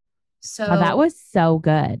 So that was so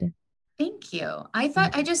good. Thank you. I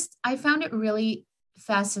found it really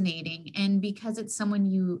fascinating. And because it's someone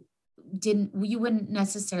you you wouldn't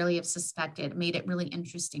necessarily have suspected, made it really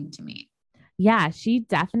interesting to me. Yeah, she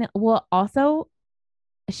definitely, well, also,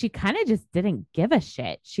 she kind of just didn't give a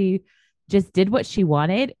shit. She just did what she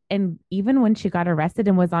wanted. And even when she got arrested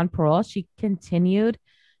and was on parole, she continued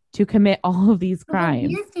to commit all of these Well, the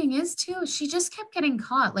crimes. weird thing is too, she just kept getting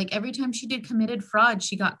caught. Like every time she did committed fraud,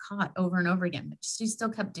 she got caught over and over again, but she still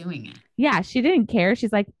kept doing it. Yeah, she didn't care.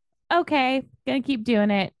 She's like, okay, gonna keep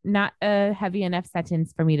doing it. Not a heavy enough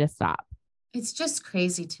sentence for me to stop. It's just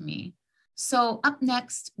crazy to me. So up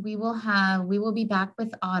next, we will be back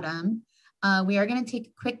with Autumn. We are going to take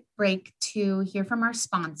a quick break to hear from our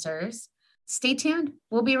sponsors. Stay tuned.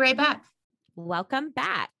 We'll be right back. Welcome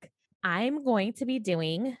back. I'm going to be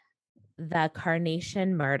doing the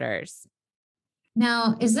Carnation Murders.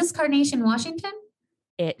 Now, is this Carnation, Washington?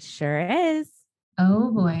 It sure is.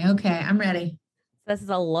 Oh boy. Okay, I'm ready. This is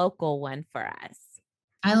a local one for us.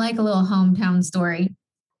 I like a little hometown story.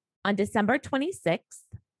 On December 26th,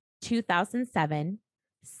 2007,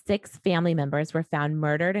 6 family members were found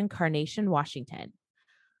murdered in Carnation, Washington,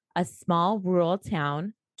 a small rural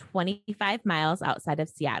town 25 miles outside of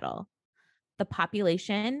Seattle. The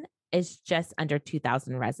population is just under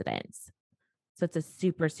 2,000 residents. So it's a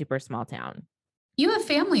super, super small town. You have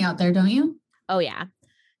family out there, don't you? Oh, yeah.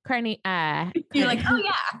 You're like, oh,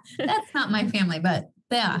 yeah, that's not my family, but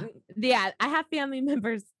yeah. Yeah, I have family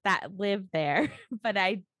members that live there, but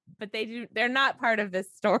they're not part of this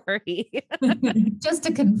story. Just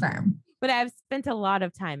to confirm. But I've spent a lot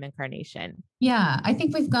of time in Carnation. Yeah, I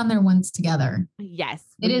think we've gone there once together. Yes.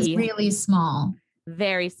 It is really small.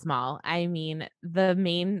 Very small. I mean, the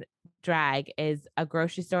main drag is a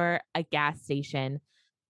grocery store, a gas station,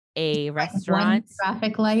 a restaurant,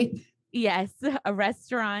 traffic light. Yes, a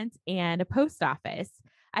restaurant and a post office.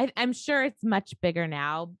 I'm sure it's much bigger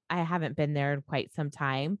now. I haven't been there in quite some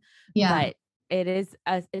time. Yeah. But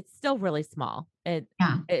it's still really small.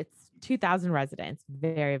 It's 2,000 residents.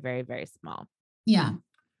 Very, very, very small. Yeah.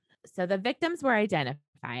 So the victims were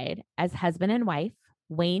identified as husband and wife,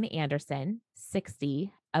 Wayne Anderson,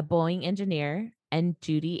 60, a Boeing engineer, and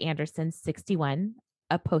Judy Anderson, 61,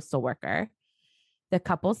 a postal worker. The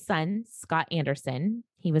couple's son, Scott Anderson,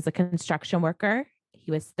 he was a construction worker.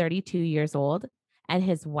 He was 32 years old. And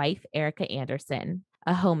his wife, Erica Anderson,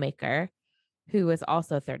 a homemaker, who was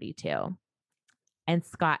also 32. And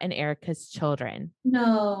Scott and Erica's children.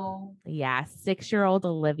 No. Yeah, 6-year-old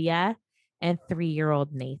Olivia and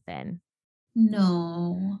 3-year-old Nathan.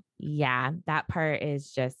 No. Yeah, that part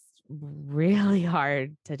is just really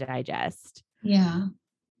hard to digest. Yeah.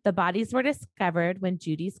 The bodies were discovered when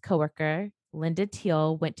Judy's coworker, Linda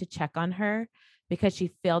Teal, went to check on her because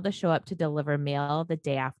she failed to show up to deliver mail the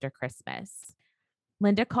day after Christmas.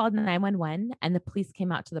 Linda called 911 and the police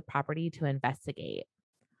came out to the property to investigate.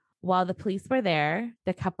 While the police were there,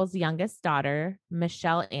 the couple's youngest daughter,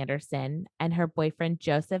 Michelle Anderson, and her boyfriend,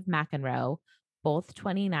 Joseph McEnroe, both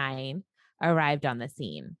 29, arrived on the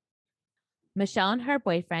scene. Michelle and her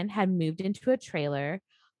boyfriend had moved into a trailer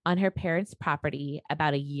on her parents' property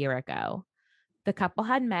about a year ago. The couple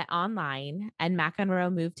had met online, and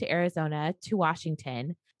McEnroe moved to Arizona to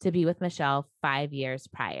Washington to be with Michelle 5 years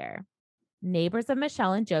prior. Neighbors of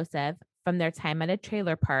Michelle and Joseph from their time at a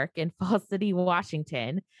trailer park in Falls City,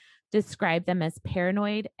 Washington, described them as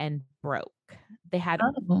paranoid and broke. They had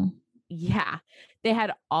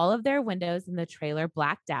all of their windows in the trailer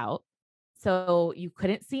blacked out, so you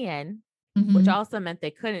couldn't see in, which also meant they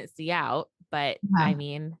couldn't see out. But I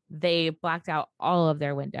mean, they blacked out all of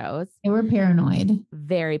their windows. They were paranoid.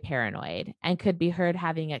 Very paranoid, and could be heard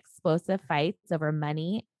having explosive fights over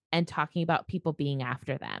money and talking about people being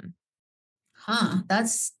after them. Huh,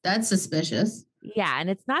 that's suspicious. Yeah, and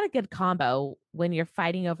it's not a good combo when you're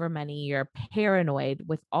fighting over money, you're paranoid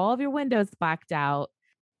with all of your windows blacked out.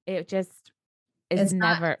 It just is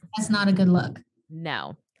that's not a good look.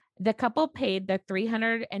 No. The couple paid their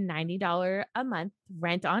 $390 a month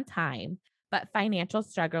rent on time, but financial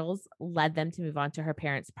struggles led them to move on to her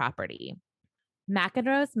parents' property.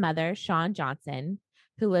 McEnroe's mother, Shawn Johnson,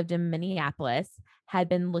 who lived in Minneapolis, had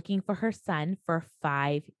been looking for her son for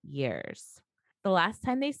 5 years. The last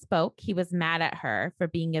time they spoke, he was mad at her for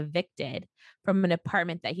being evicted from an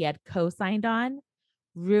apartment that he had co-signed on,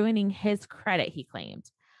 ruining his credit, he claimed.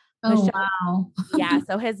 Oh, wow. Yeah.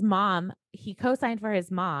 So his mom, he co-signed for his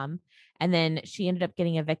mom, and then she ended up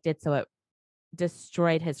getting evicted. So it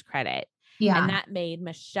destroyed his credit. Yeah. And that made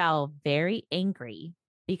Michelle very angry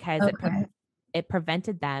because it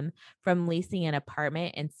prevented them from leasing an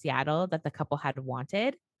apartment in Seattle that the couple had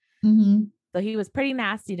wanted. So he was pretty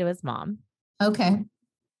nasty to his mom. Okay.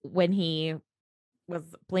 When he was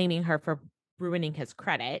blaming her for ruining his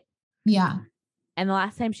credit. Yeah. And the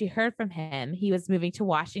last time she heard from him, he was moving to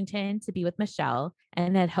Washington to be with Michelle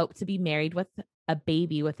and had hoped to be married with a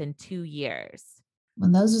baby within 2 years.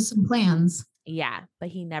 Well, those are some plans. Yeah, but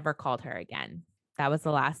he never called her again. That was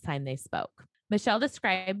the last time they spoke. Michelle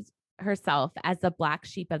described herself as the black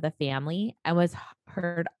sheep of the family and was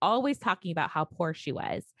heard always talking about how poor she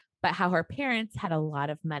was, but how her parents had a lot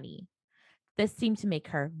of money. This seemed to make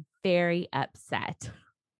her very upset.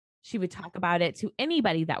 She would talk about it to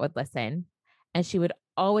anybody that would listen. And she would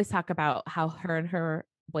always talk about how her and her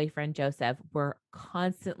boyfriend, Joseph, were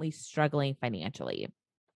constantly struggling financially.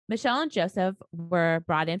 Michelle and Joseph were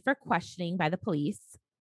brought in for questioning by the police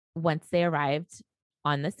once they arrived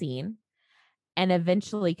on the scene and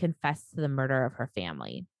eventually confessed to the murder of her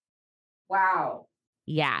family. Wow.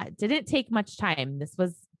 Yeah, it didn't take much time. This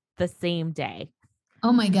was the same day.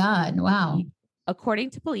 Oh my God. Wow.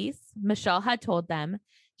 According to police, Michelle had told them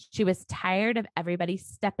she was tired of everybody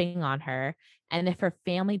stepping on her. And if her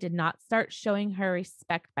family did not start showing her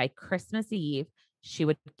respect by Christmas Eve, she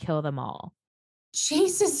would kill them all.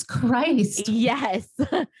 Jesus Christ. Yes.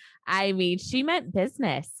 I mean, she meant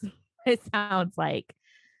business. It sounds like.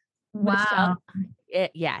 Wow.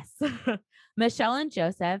 Yes. Michelle and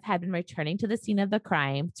Joseph had been returning to the scene of the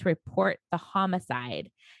crime to report the homicide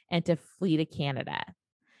and to flee to Canada.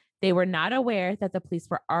 They were not aware that the police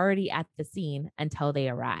were already at the scene until they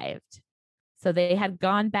arrived. So they had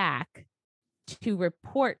gone back to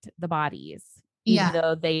report the bodies, even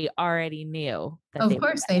though they already knew. Of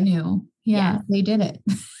course they knew. Yeah, yes. They did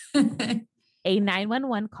it. A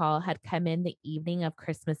 911 call had come in the evening of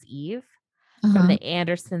Christmas Eve from the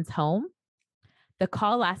Andersons' home. The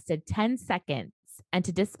call lasted 10 seconds, and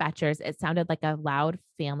to dispatchers, it sounded like a loud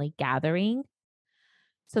family gathering.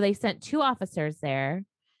 So they sent 2 officers there.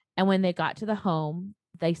 And when they got to the home,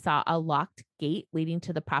 they saw a locked gate leading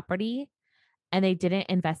to the property, and they didn't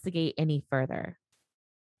investigate any further.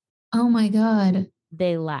 Oh my God.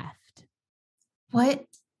 They left. What?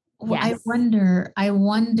 Yes. I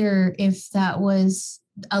wonder if that was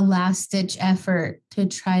a last ditch effort to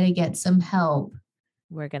try to get some help.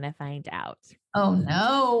 We're going to find out. Oh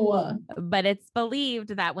no. But it's believed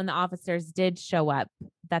that when the officers did show up,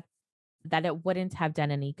 that it wouldn't have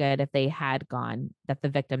done any good if they had gone, that the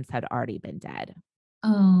victims had already been dead.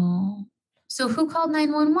 Oh, so who called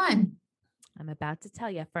 911? I'm about to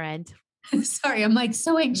tell you, friend. Sorry, I'm like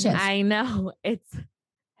so anxious. I know. It's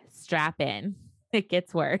strap in. It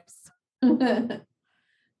gets worse.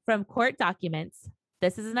 From court documents,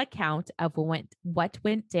 this is an account of what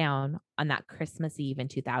went down on that Christmas Eve in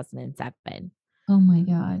 2007. Oh my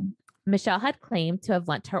God. Michelle had claimed to have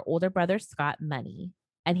lent her older brother Scott money,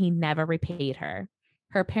 and he never repaid her.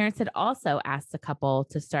 Her parents had also asked the couple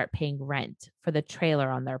to start paying rent for the trailer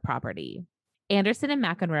on their property. Anderson and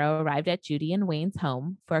McEnroe arrived at Judy and Wayne's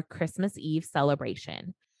home for a Christmas Eve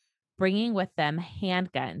celebration, bringing with them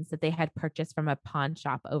handguns that they had purchased from a pawn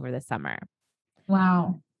shop over the summer.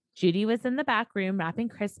 Wow. Judy was in the back room wrapping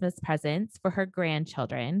Christmas presents for her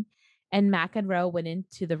grandchildren, and McEnroe went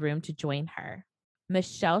into the room to join her.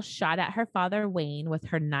 Michelle shot at her father, Wayne, with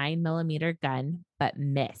her 9mm gun, but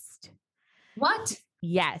missed. What?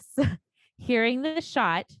 Yes. Hearing the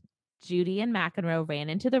shot, Judy and McEnroe ran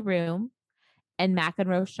into the room, and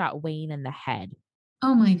McEnroe shot Wayne in the head.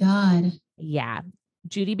 Oh my God. Yeah.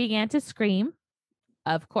 Judy began to scream.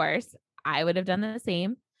 Of course, I would have done the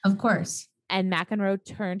same. Of course. And McEnroe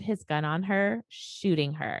turned his gun on her,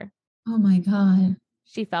 shooting her. Oh my God.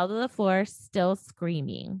 She fell to the floor, still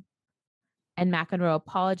screaming. And McEnroe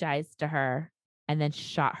apologized to her and then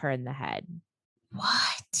shot her in the head.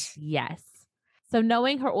 What? Yes. So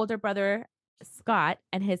knowing her older brother, Scott,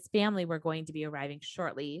 and his family were going to be arriving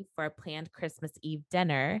shortly for a planned Christmas Eve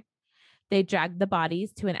dinner, they dragged the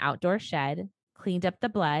bodies to an outdoor shed, cleaned up the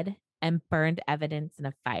blood, and burned evidence in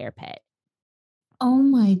a fire pit. Oh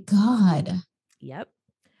my God. Yep.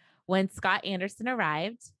 When Scott Anderson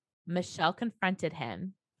arrived, Michelle confronted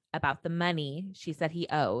him about the money she said he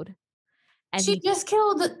owed. And she just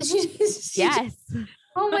killed. Yes.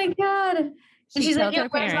 Oh my God. She's like, yeah,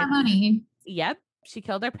 where's my money? Yep. She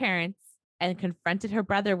killed her parents and confronted her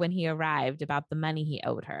brother when he arrived about the money he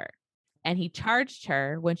owed her. And he charged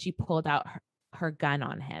her when she pulled out her gun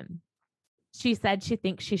on him. She said she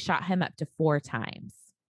thinks she shot him up to 4 times.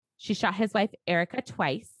 She shot his wife, Erica,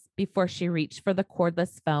 twice before she reached for the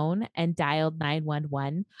cordless phone and dialed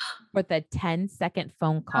 911 for the 10-second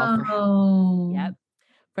phone call. Yep.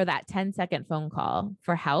 For that 10-second phone call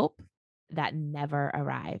for help that never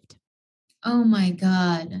arrived. Oh my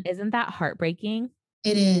God. Isn't that heartbreaking?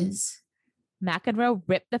 It is. McEnroe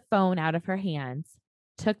ripped the phone out of her hands,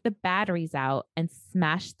 took the batteries out, and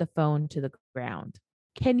smashed the phone to the ground.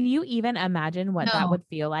 Can you even imagine what that No, would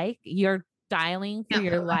feel like? You're dialing for can't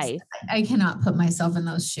your put myself, life. I cannot put myself in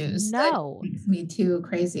those shoes. That No. makes me too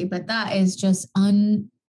crazy, but that is just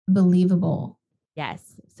unbelievable.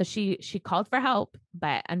 Yes. So she called for help,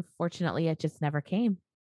 but unfortunately it just never came.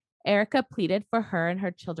 Erica pleaded for her and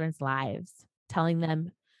her children's lives, telling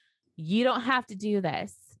them, "You don't have to do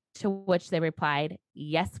this." To which they replied,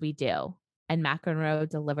 "Yes, we do." And McEnroe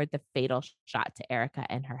delivered the fatal shot to Erica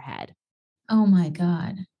in her head. Oh my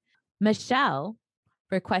God. Michelle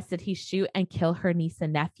requested he shoot and kill her niece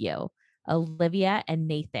and nephew, Olivia and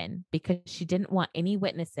Nathan, because she didn't want any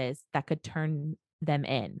witnesses that could turn them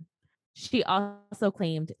in. She also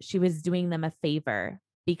claimed she was doing them a favor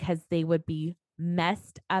because they would be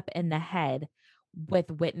messed up in the head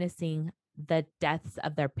with witnessing the deaths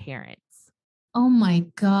of their parents. Oh my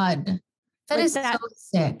God. That Like is that, so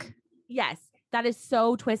sick. yes, that is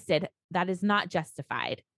so twisted. That is not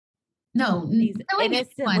justified. No, These killing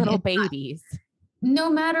innocent anyone, little it's not, babies. no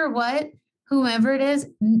matter what, whoever it is,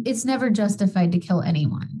 it's never justified to kill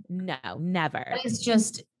anyone. No, never.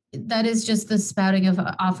 That is just the spouting of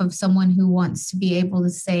off of someone who wants to be able to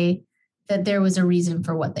say that there was a reason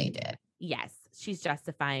for what they did. Yes, she's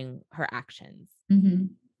justifying her actions. Mm-hmm.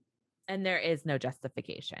 And there is no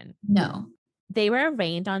justification. No. They were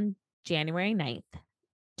arraigned on January 9th,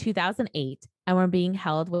 2008, and were being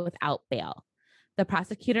held without bail. The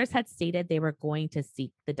prosecutors had stated they were going to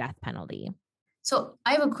seek the death penalty. So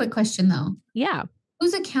I have a quick question though. Yeah.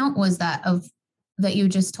 Whose account was that of that you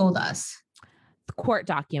just told us? Court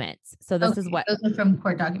documents. So this is what those are from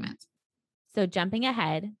court documents. So jumping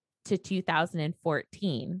ahead to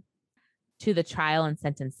 2014 to the trial and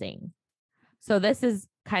sentencing. So this is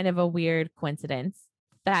kind of a weird coincidence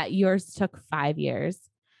that yours took 5 years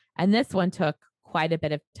and this one took quite a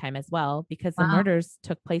bit of time as well because the murders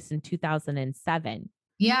took place in 2007.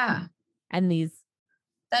 Yeah. And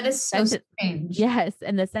that is so strange. Yes,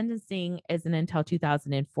 and the sentencing isn't until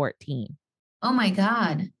 2014. Oh my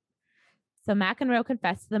God. So McEnroe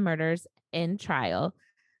confessed to the murders in trial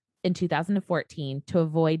in 2014 to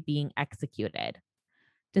avoid being executed.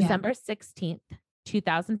 December 16th,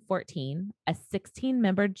 2014, a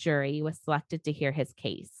 16-member jury was selected to hear his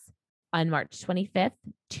case. On March 25th,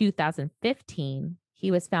 2015,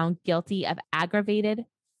 he was found guilty of aggravated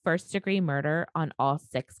first-degree murder on all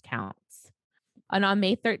 6 counts. And on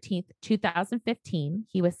May 13th, 2015,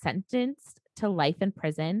 he was sentenced to life in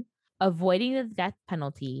prison, avoiding the death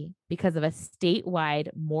penalty because of a statewide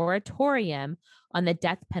moratorium on the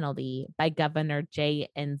death penalty by Governor Jay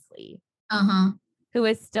Inslee, who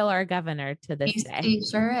is still our governor to this day. He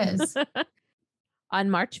sure is. On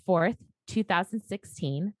March 4th,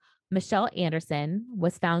 2016, Michelle Anderson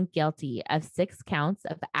was found guilty of 6 counts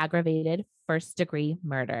of aggravated first-degree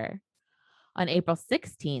murder. On April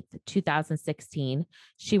 16th, 2016,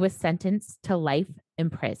 she was sentenced to life in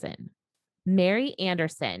prison. Mary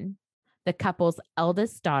Anderson, the couple's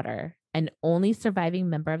eldest daughter and only surviving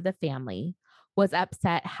member of the family, was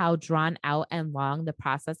upset how drawn out and long the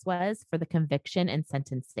process was for the conviction and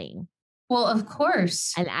sentencing. Well, of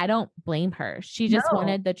course. And I don't blame her. She just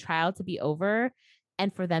wanted the trial to be over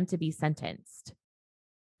and for them to be sentenced.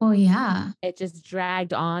 Well, yeah. It just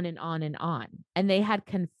dragged on and on and on. And they had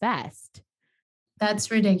confessed. That's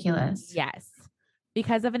ridiculous. Yes.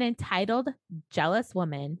 Because of an entitled, jealous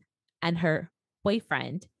woman and her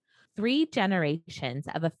boyfriend, 3 generations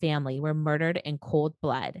of a family were murdered in cold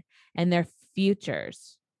blood and their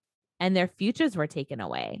futures were taken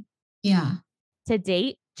away. Yeah. To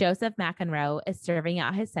date, Joseph McEnroe is serving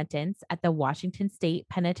out his sentence at the Washington State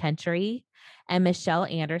Penitentiary, and Michelle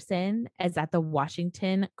Anderson is at the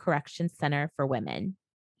Washington Correction Center for Women.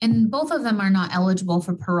 And both of them are not eligible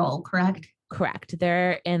for parole, correct? Correct.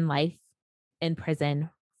 They're in life in prison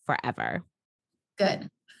forever. Good.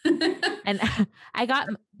 And I got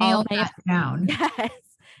all my down. Yes.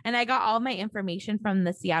 And I got all my information from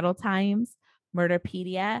the Seattle Times,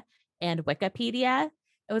 Murderpedia, and Wikipedia.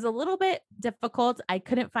 It was a little bit difficult. I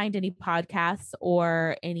couldn't find any podcasts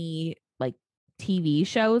or any like TV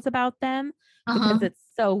shows about them because it's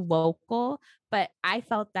so local. But I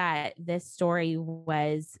felt that this story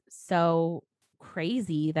was so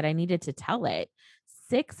crazy that I needed to tell it.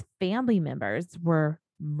 6 family members were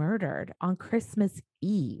murdered on Christmas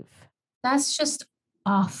Eve. That's just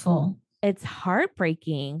awful. It's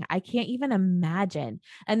heartbreaking. I can't even imagine.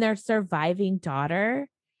 And their surviving daughter,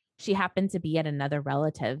 she happened to be at another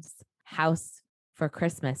relative's house for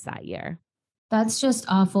Christmas that year. That's just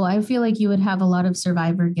awful. I feel like you would have a lot of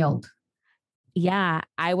survivor guilt. Yeah,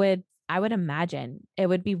 I would I would imagine it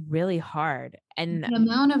would be really hard. And The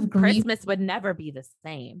amount of grief. Christmas would never be the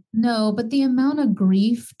same. No, but the amount of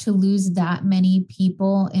grief to lose that many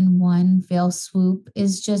people in one fell swoop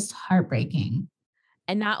is just heartbreaking.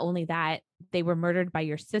 And not only that, they were murdered by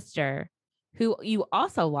your sister, who you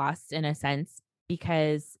also lost in a sense,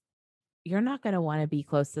 because you're not going to want to be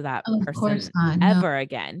close to that person ever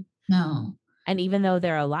again. No. And even though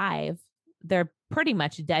they're alive, they're pretty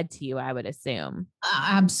much dead to you, I would assume.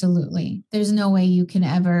 Absolutely. There's no way you can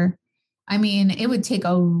ever. I mean, it would take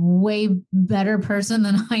a way better person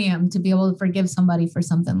than I am to be able to forgive somebody for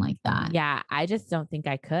something like that. Yeah, I just don't think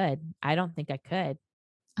I could. I don't think I could.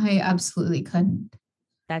 I absolutely couldn't.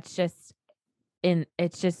 It's just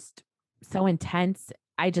so intense.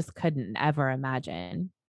 I just couldn't ever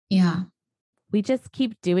imagine. Yeah. We just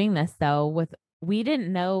keep doing this though we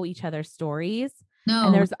didn't know each other's stories. No.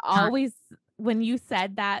 And there's always, when you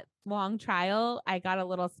said that long trial, I got a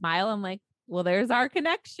little smile. I'm like, well, there's our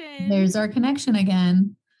connection. There's our connection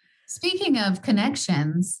again. Speaking of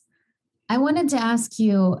connections, I wanted to ask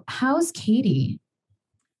you, how's Katie?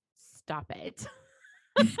 Stop it.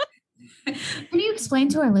 Can you explain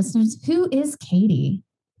to our listeners, who is Katie?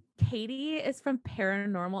 Katie is from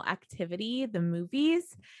Paranormal Activity, the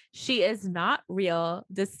movies. She is not real,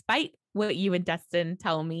 despite what you and Dustin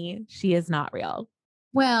tell me. She is not real.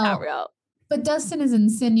 Well, not real. But Dustin is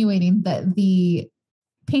insinuating that the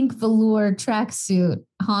pink velour tracksuit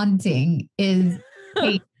haunting is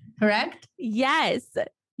Kate, correct? Yes,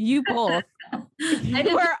 you both.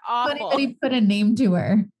 You were awful. Anybody put a name to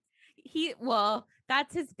her?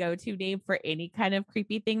 That's his go-to name for any kind of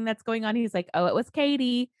creepy thing that's going on. He's like, oh, it was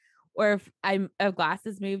Katie. Or if a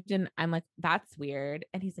glasses moved and I'm like, that's weird.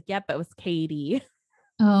 And he's like, yep, it was Katie.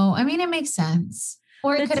 Oh, I mean, it makes sense.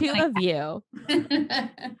 Or the two of you.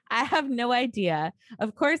 I have no idea.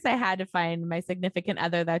 Of course, I had to find my significant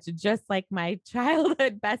other that's just like my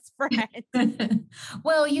childhood best friend.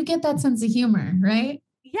 Well, you get that sense of humor, right?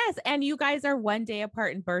 Yes. And you guys are one day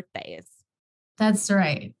apart in birthdays. That's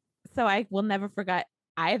right. So I will never forget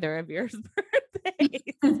either of your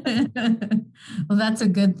birthdays. Well, that's a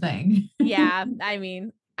good thing. Yeah. I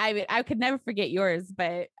mean, I could never forget yours,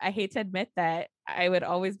 but I hate to admit that I would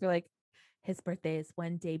always be like, his birthday is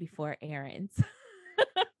one day before Aaron's.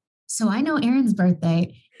 So I know Aaron's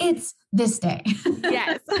birthday. It's this day.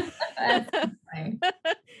 Yes.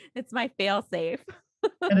 It's my fail safe.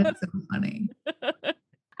 That is so funny.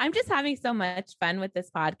 I'm just having so much fun with this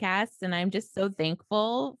podcast, and I'm just so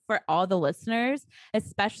thankful for all the listeners,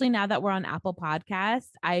 especially now that we're on Apple Podcasts.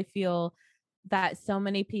 I feel that so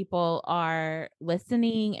many people are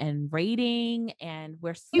listening and rating, and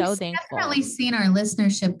we're so thankful. We've definitely seen our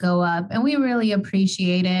listenership go up, and we really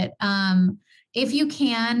appreciate it. If you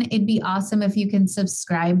can, it'd be awesome if you can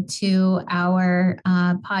subscribe to our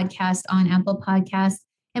podcast on Apple Podcasts.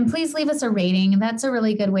 And please leave us a rating. That's a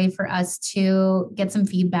really good way for us to get some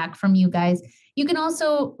feedback from you guys. You can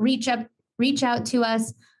also reach out to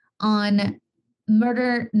us on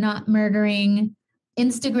Murder Not Murdering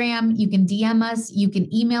Instagram. You can DM us. You can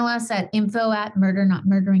email us at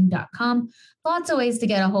info@murdernotmurdering.com. Lots of ways to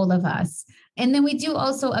get a hold of us. And then we do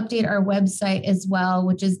also update our website as well,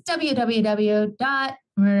 which is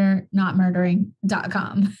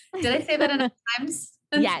www.murdernotmurdering.com. Did I say that enough times?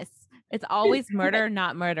 Yes. It's always murder,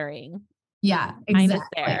 not murdering. Yeah, exactly.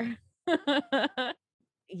 Kind of there.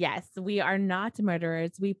 Yes, we are not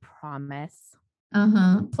murderers. We promise.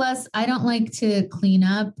 Plus, I don't like to clean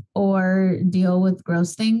up or deal with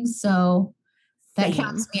gross things. So that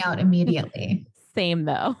counts me out immediately. Same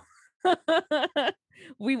though.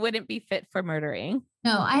 We wouldn't be fit for murdering.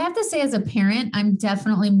 No, I have to say as a parent, I'm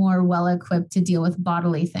definitely more well-equipped to deal with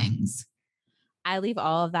bodily things. I leave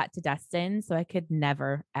all of that to Dustin, so I could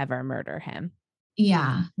never, ever murder him.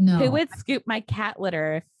 Yeah, no. Who would scoop my cat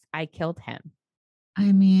litter if I killed him?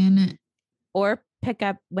 I mean... Or pick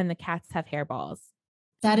up when the cats have hairballs.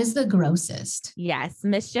 That is the grossest. Yes.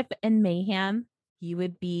 Mischief and mayhem, you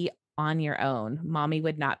would be on your own. Mommy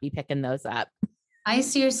would not be picking those up. I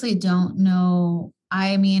seriously don't know.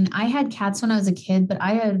 I mean, I had cats when I was a kid, but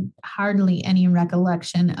I had hardly any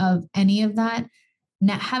recollection of any of that.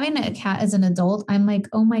 Now, having a cat as an adult, I'm like,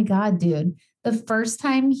 oh my God, dude. The first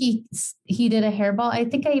time he did a hairball, I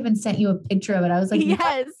think I even sent you a picture of it. I was like,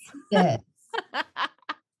 yes.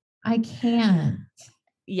 I can't.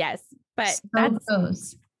 Yes, but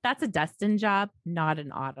that's a Dustin job, not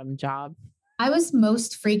an Autumn job. I was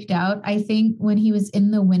most freaked out, I think, when he was in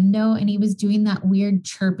the window and he was doing that weird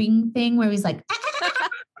chirping thing where he's like,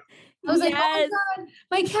 I was like, oh my God,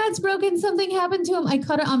 my cat's broken. Something happened to him. I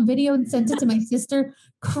caught it on video and sent it to my sister.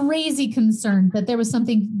 Crazy concerned that there was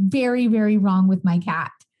something very, very wrong with my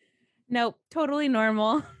cat. Nope, totally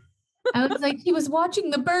normal. I was like, he was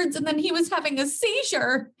watching the birds and then he was having a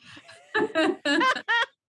seizure.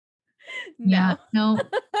 Yeah, No. no,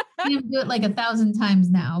 seen him do it like 1,000 times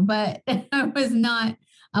now, but I was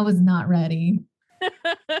not ready.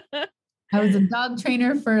 I was a dog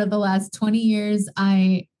trainer for the last 20 years.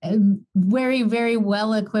 I am very, very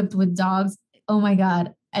well equipped with dogs. Oh my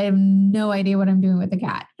God. I have no idea what I'm doing with a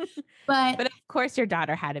cat. But But of course, your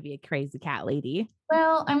daughter had to be a crazy cat lady.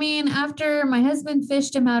 well, I mean, after my husband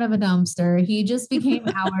fished him out of a dumpster, he just became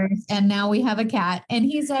ours. And now we have a cat. And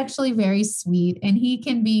he's actually very sweet. And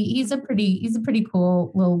he's a pretty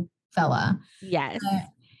cool little fella. Yes.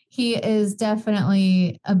 He is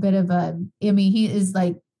definitely a bit of he is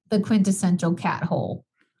like the quintessential cat hole.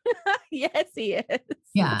 Yes, he is.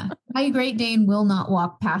 Yeah. My Great Dane will not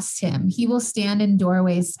walk past him. He will stand in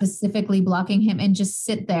doorways specifically blocking him and just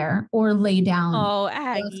sit there or lay down. Oh,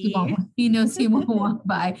 Aggie. He knows he won't walk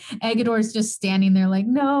by. Agador's just standing there like,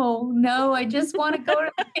 no, I just want to go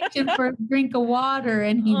to the kitchen for a drink of water.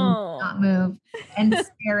 And he will not move and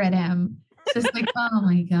stare at him. Just like, oh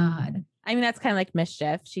my God. I mean, that's kind of like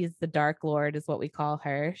Mischief. She's the Dark Lord is what we call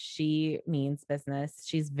her. She means business.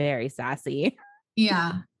 She's very sassy.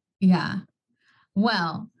 Yeah. Yeah.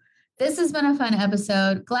 Well, this has been a fun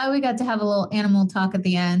episode. Glad we got to have a little animal talk at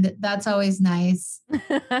the end. That's always nice.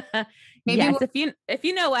 Yes, if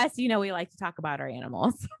you know us, you know we like to talk about our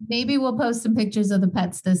animals. Maybe we'll post some pictures of the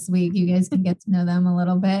pets this week. You guys can get to know them a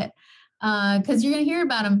little bit because you're going to hear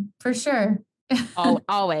about them for sure. Oh,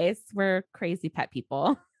 always. We're crazy pet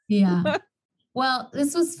people. Yeah. Well,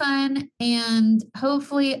 this was fun. And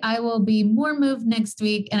hopefully I will be more moved next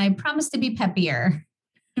week. And I promise to be peppier.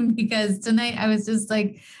 Because tonight I was just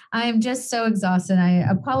like, I'm just so exhausted. I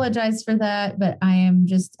apologize for that, but I'm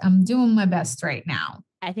doing my best right now.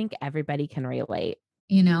 I think everybody can relate.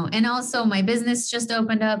 And also my business just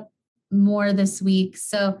opened up more this week.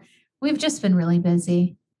 So we've just been really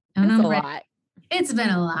busy. And it's a lot. It's been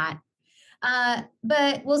a lot.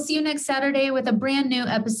 But we'll see you next Saturday with a brand new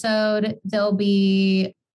episode. There'll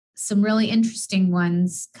be some really interesting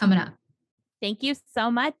ones coming up. Thank you so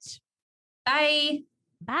much. Bye.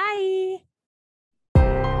 Bye.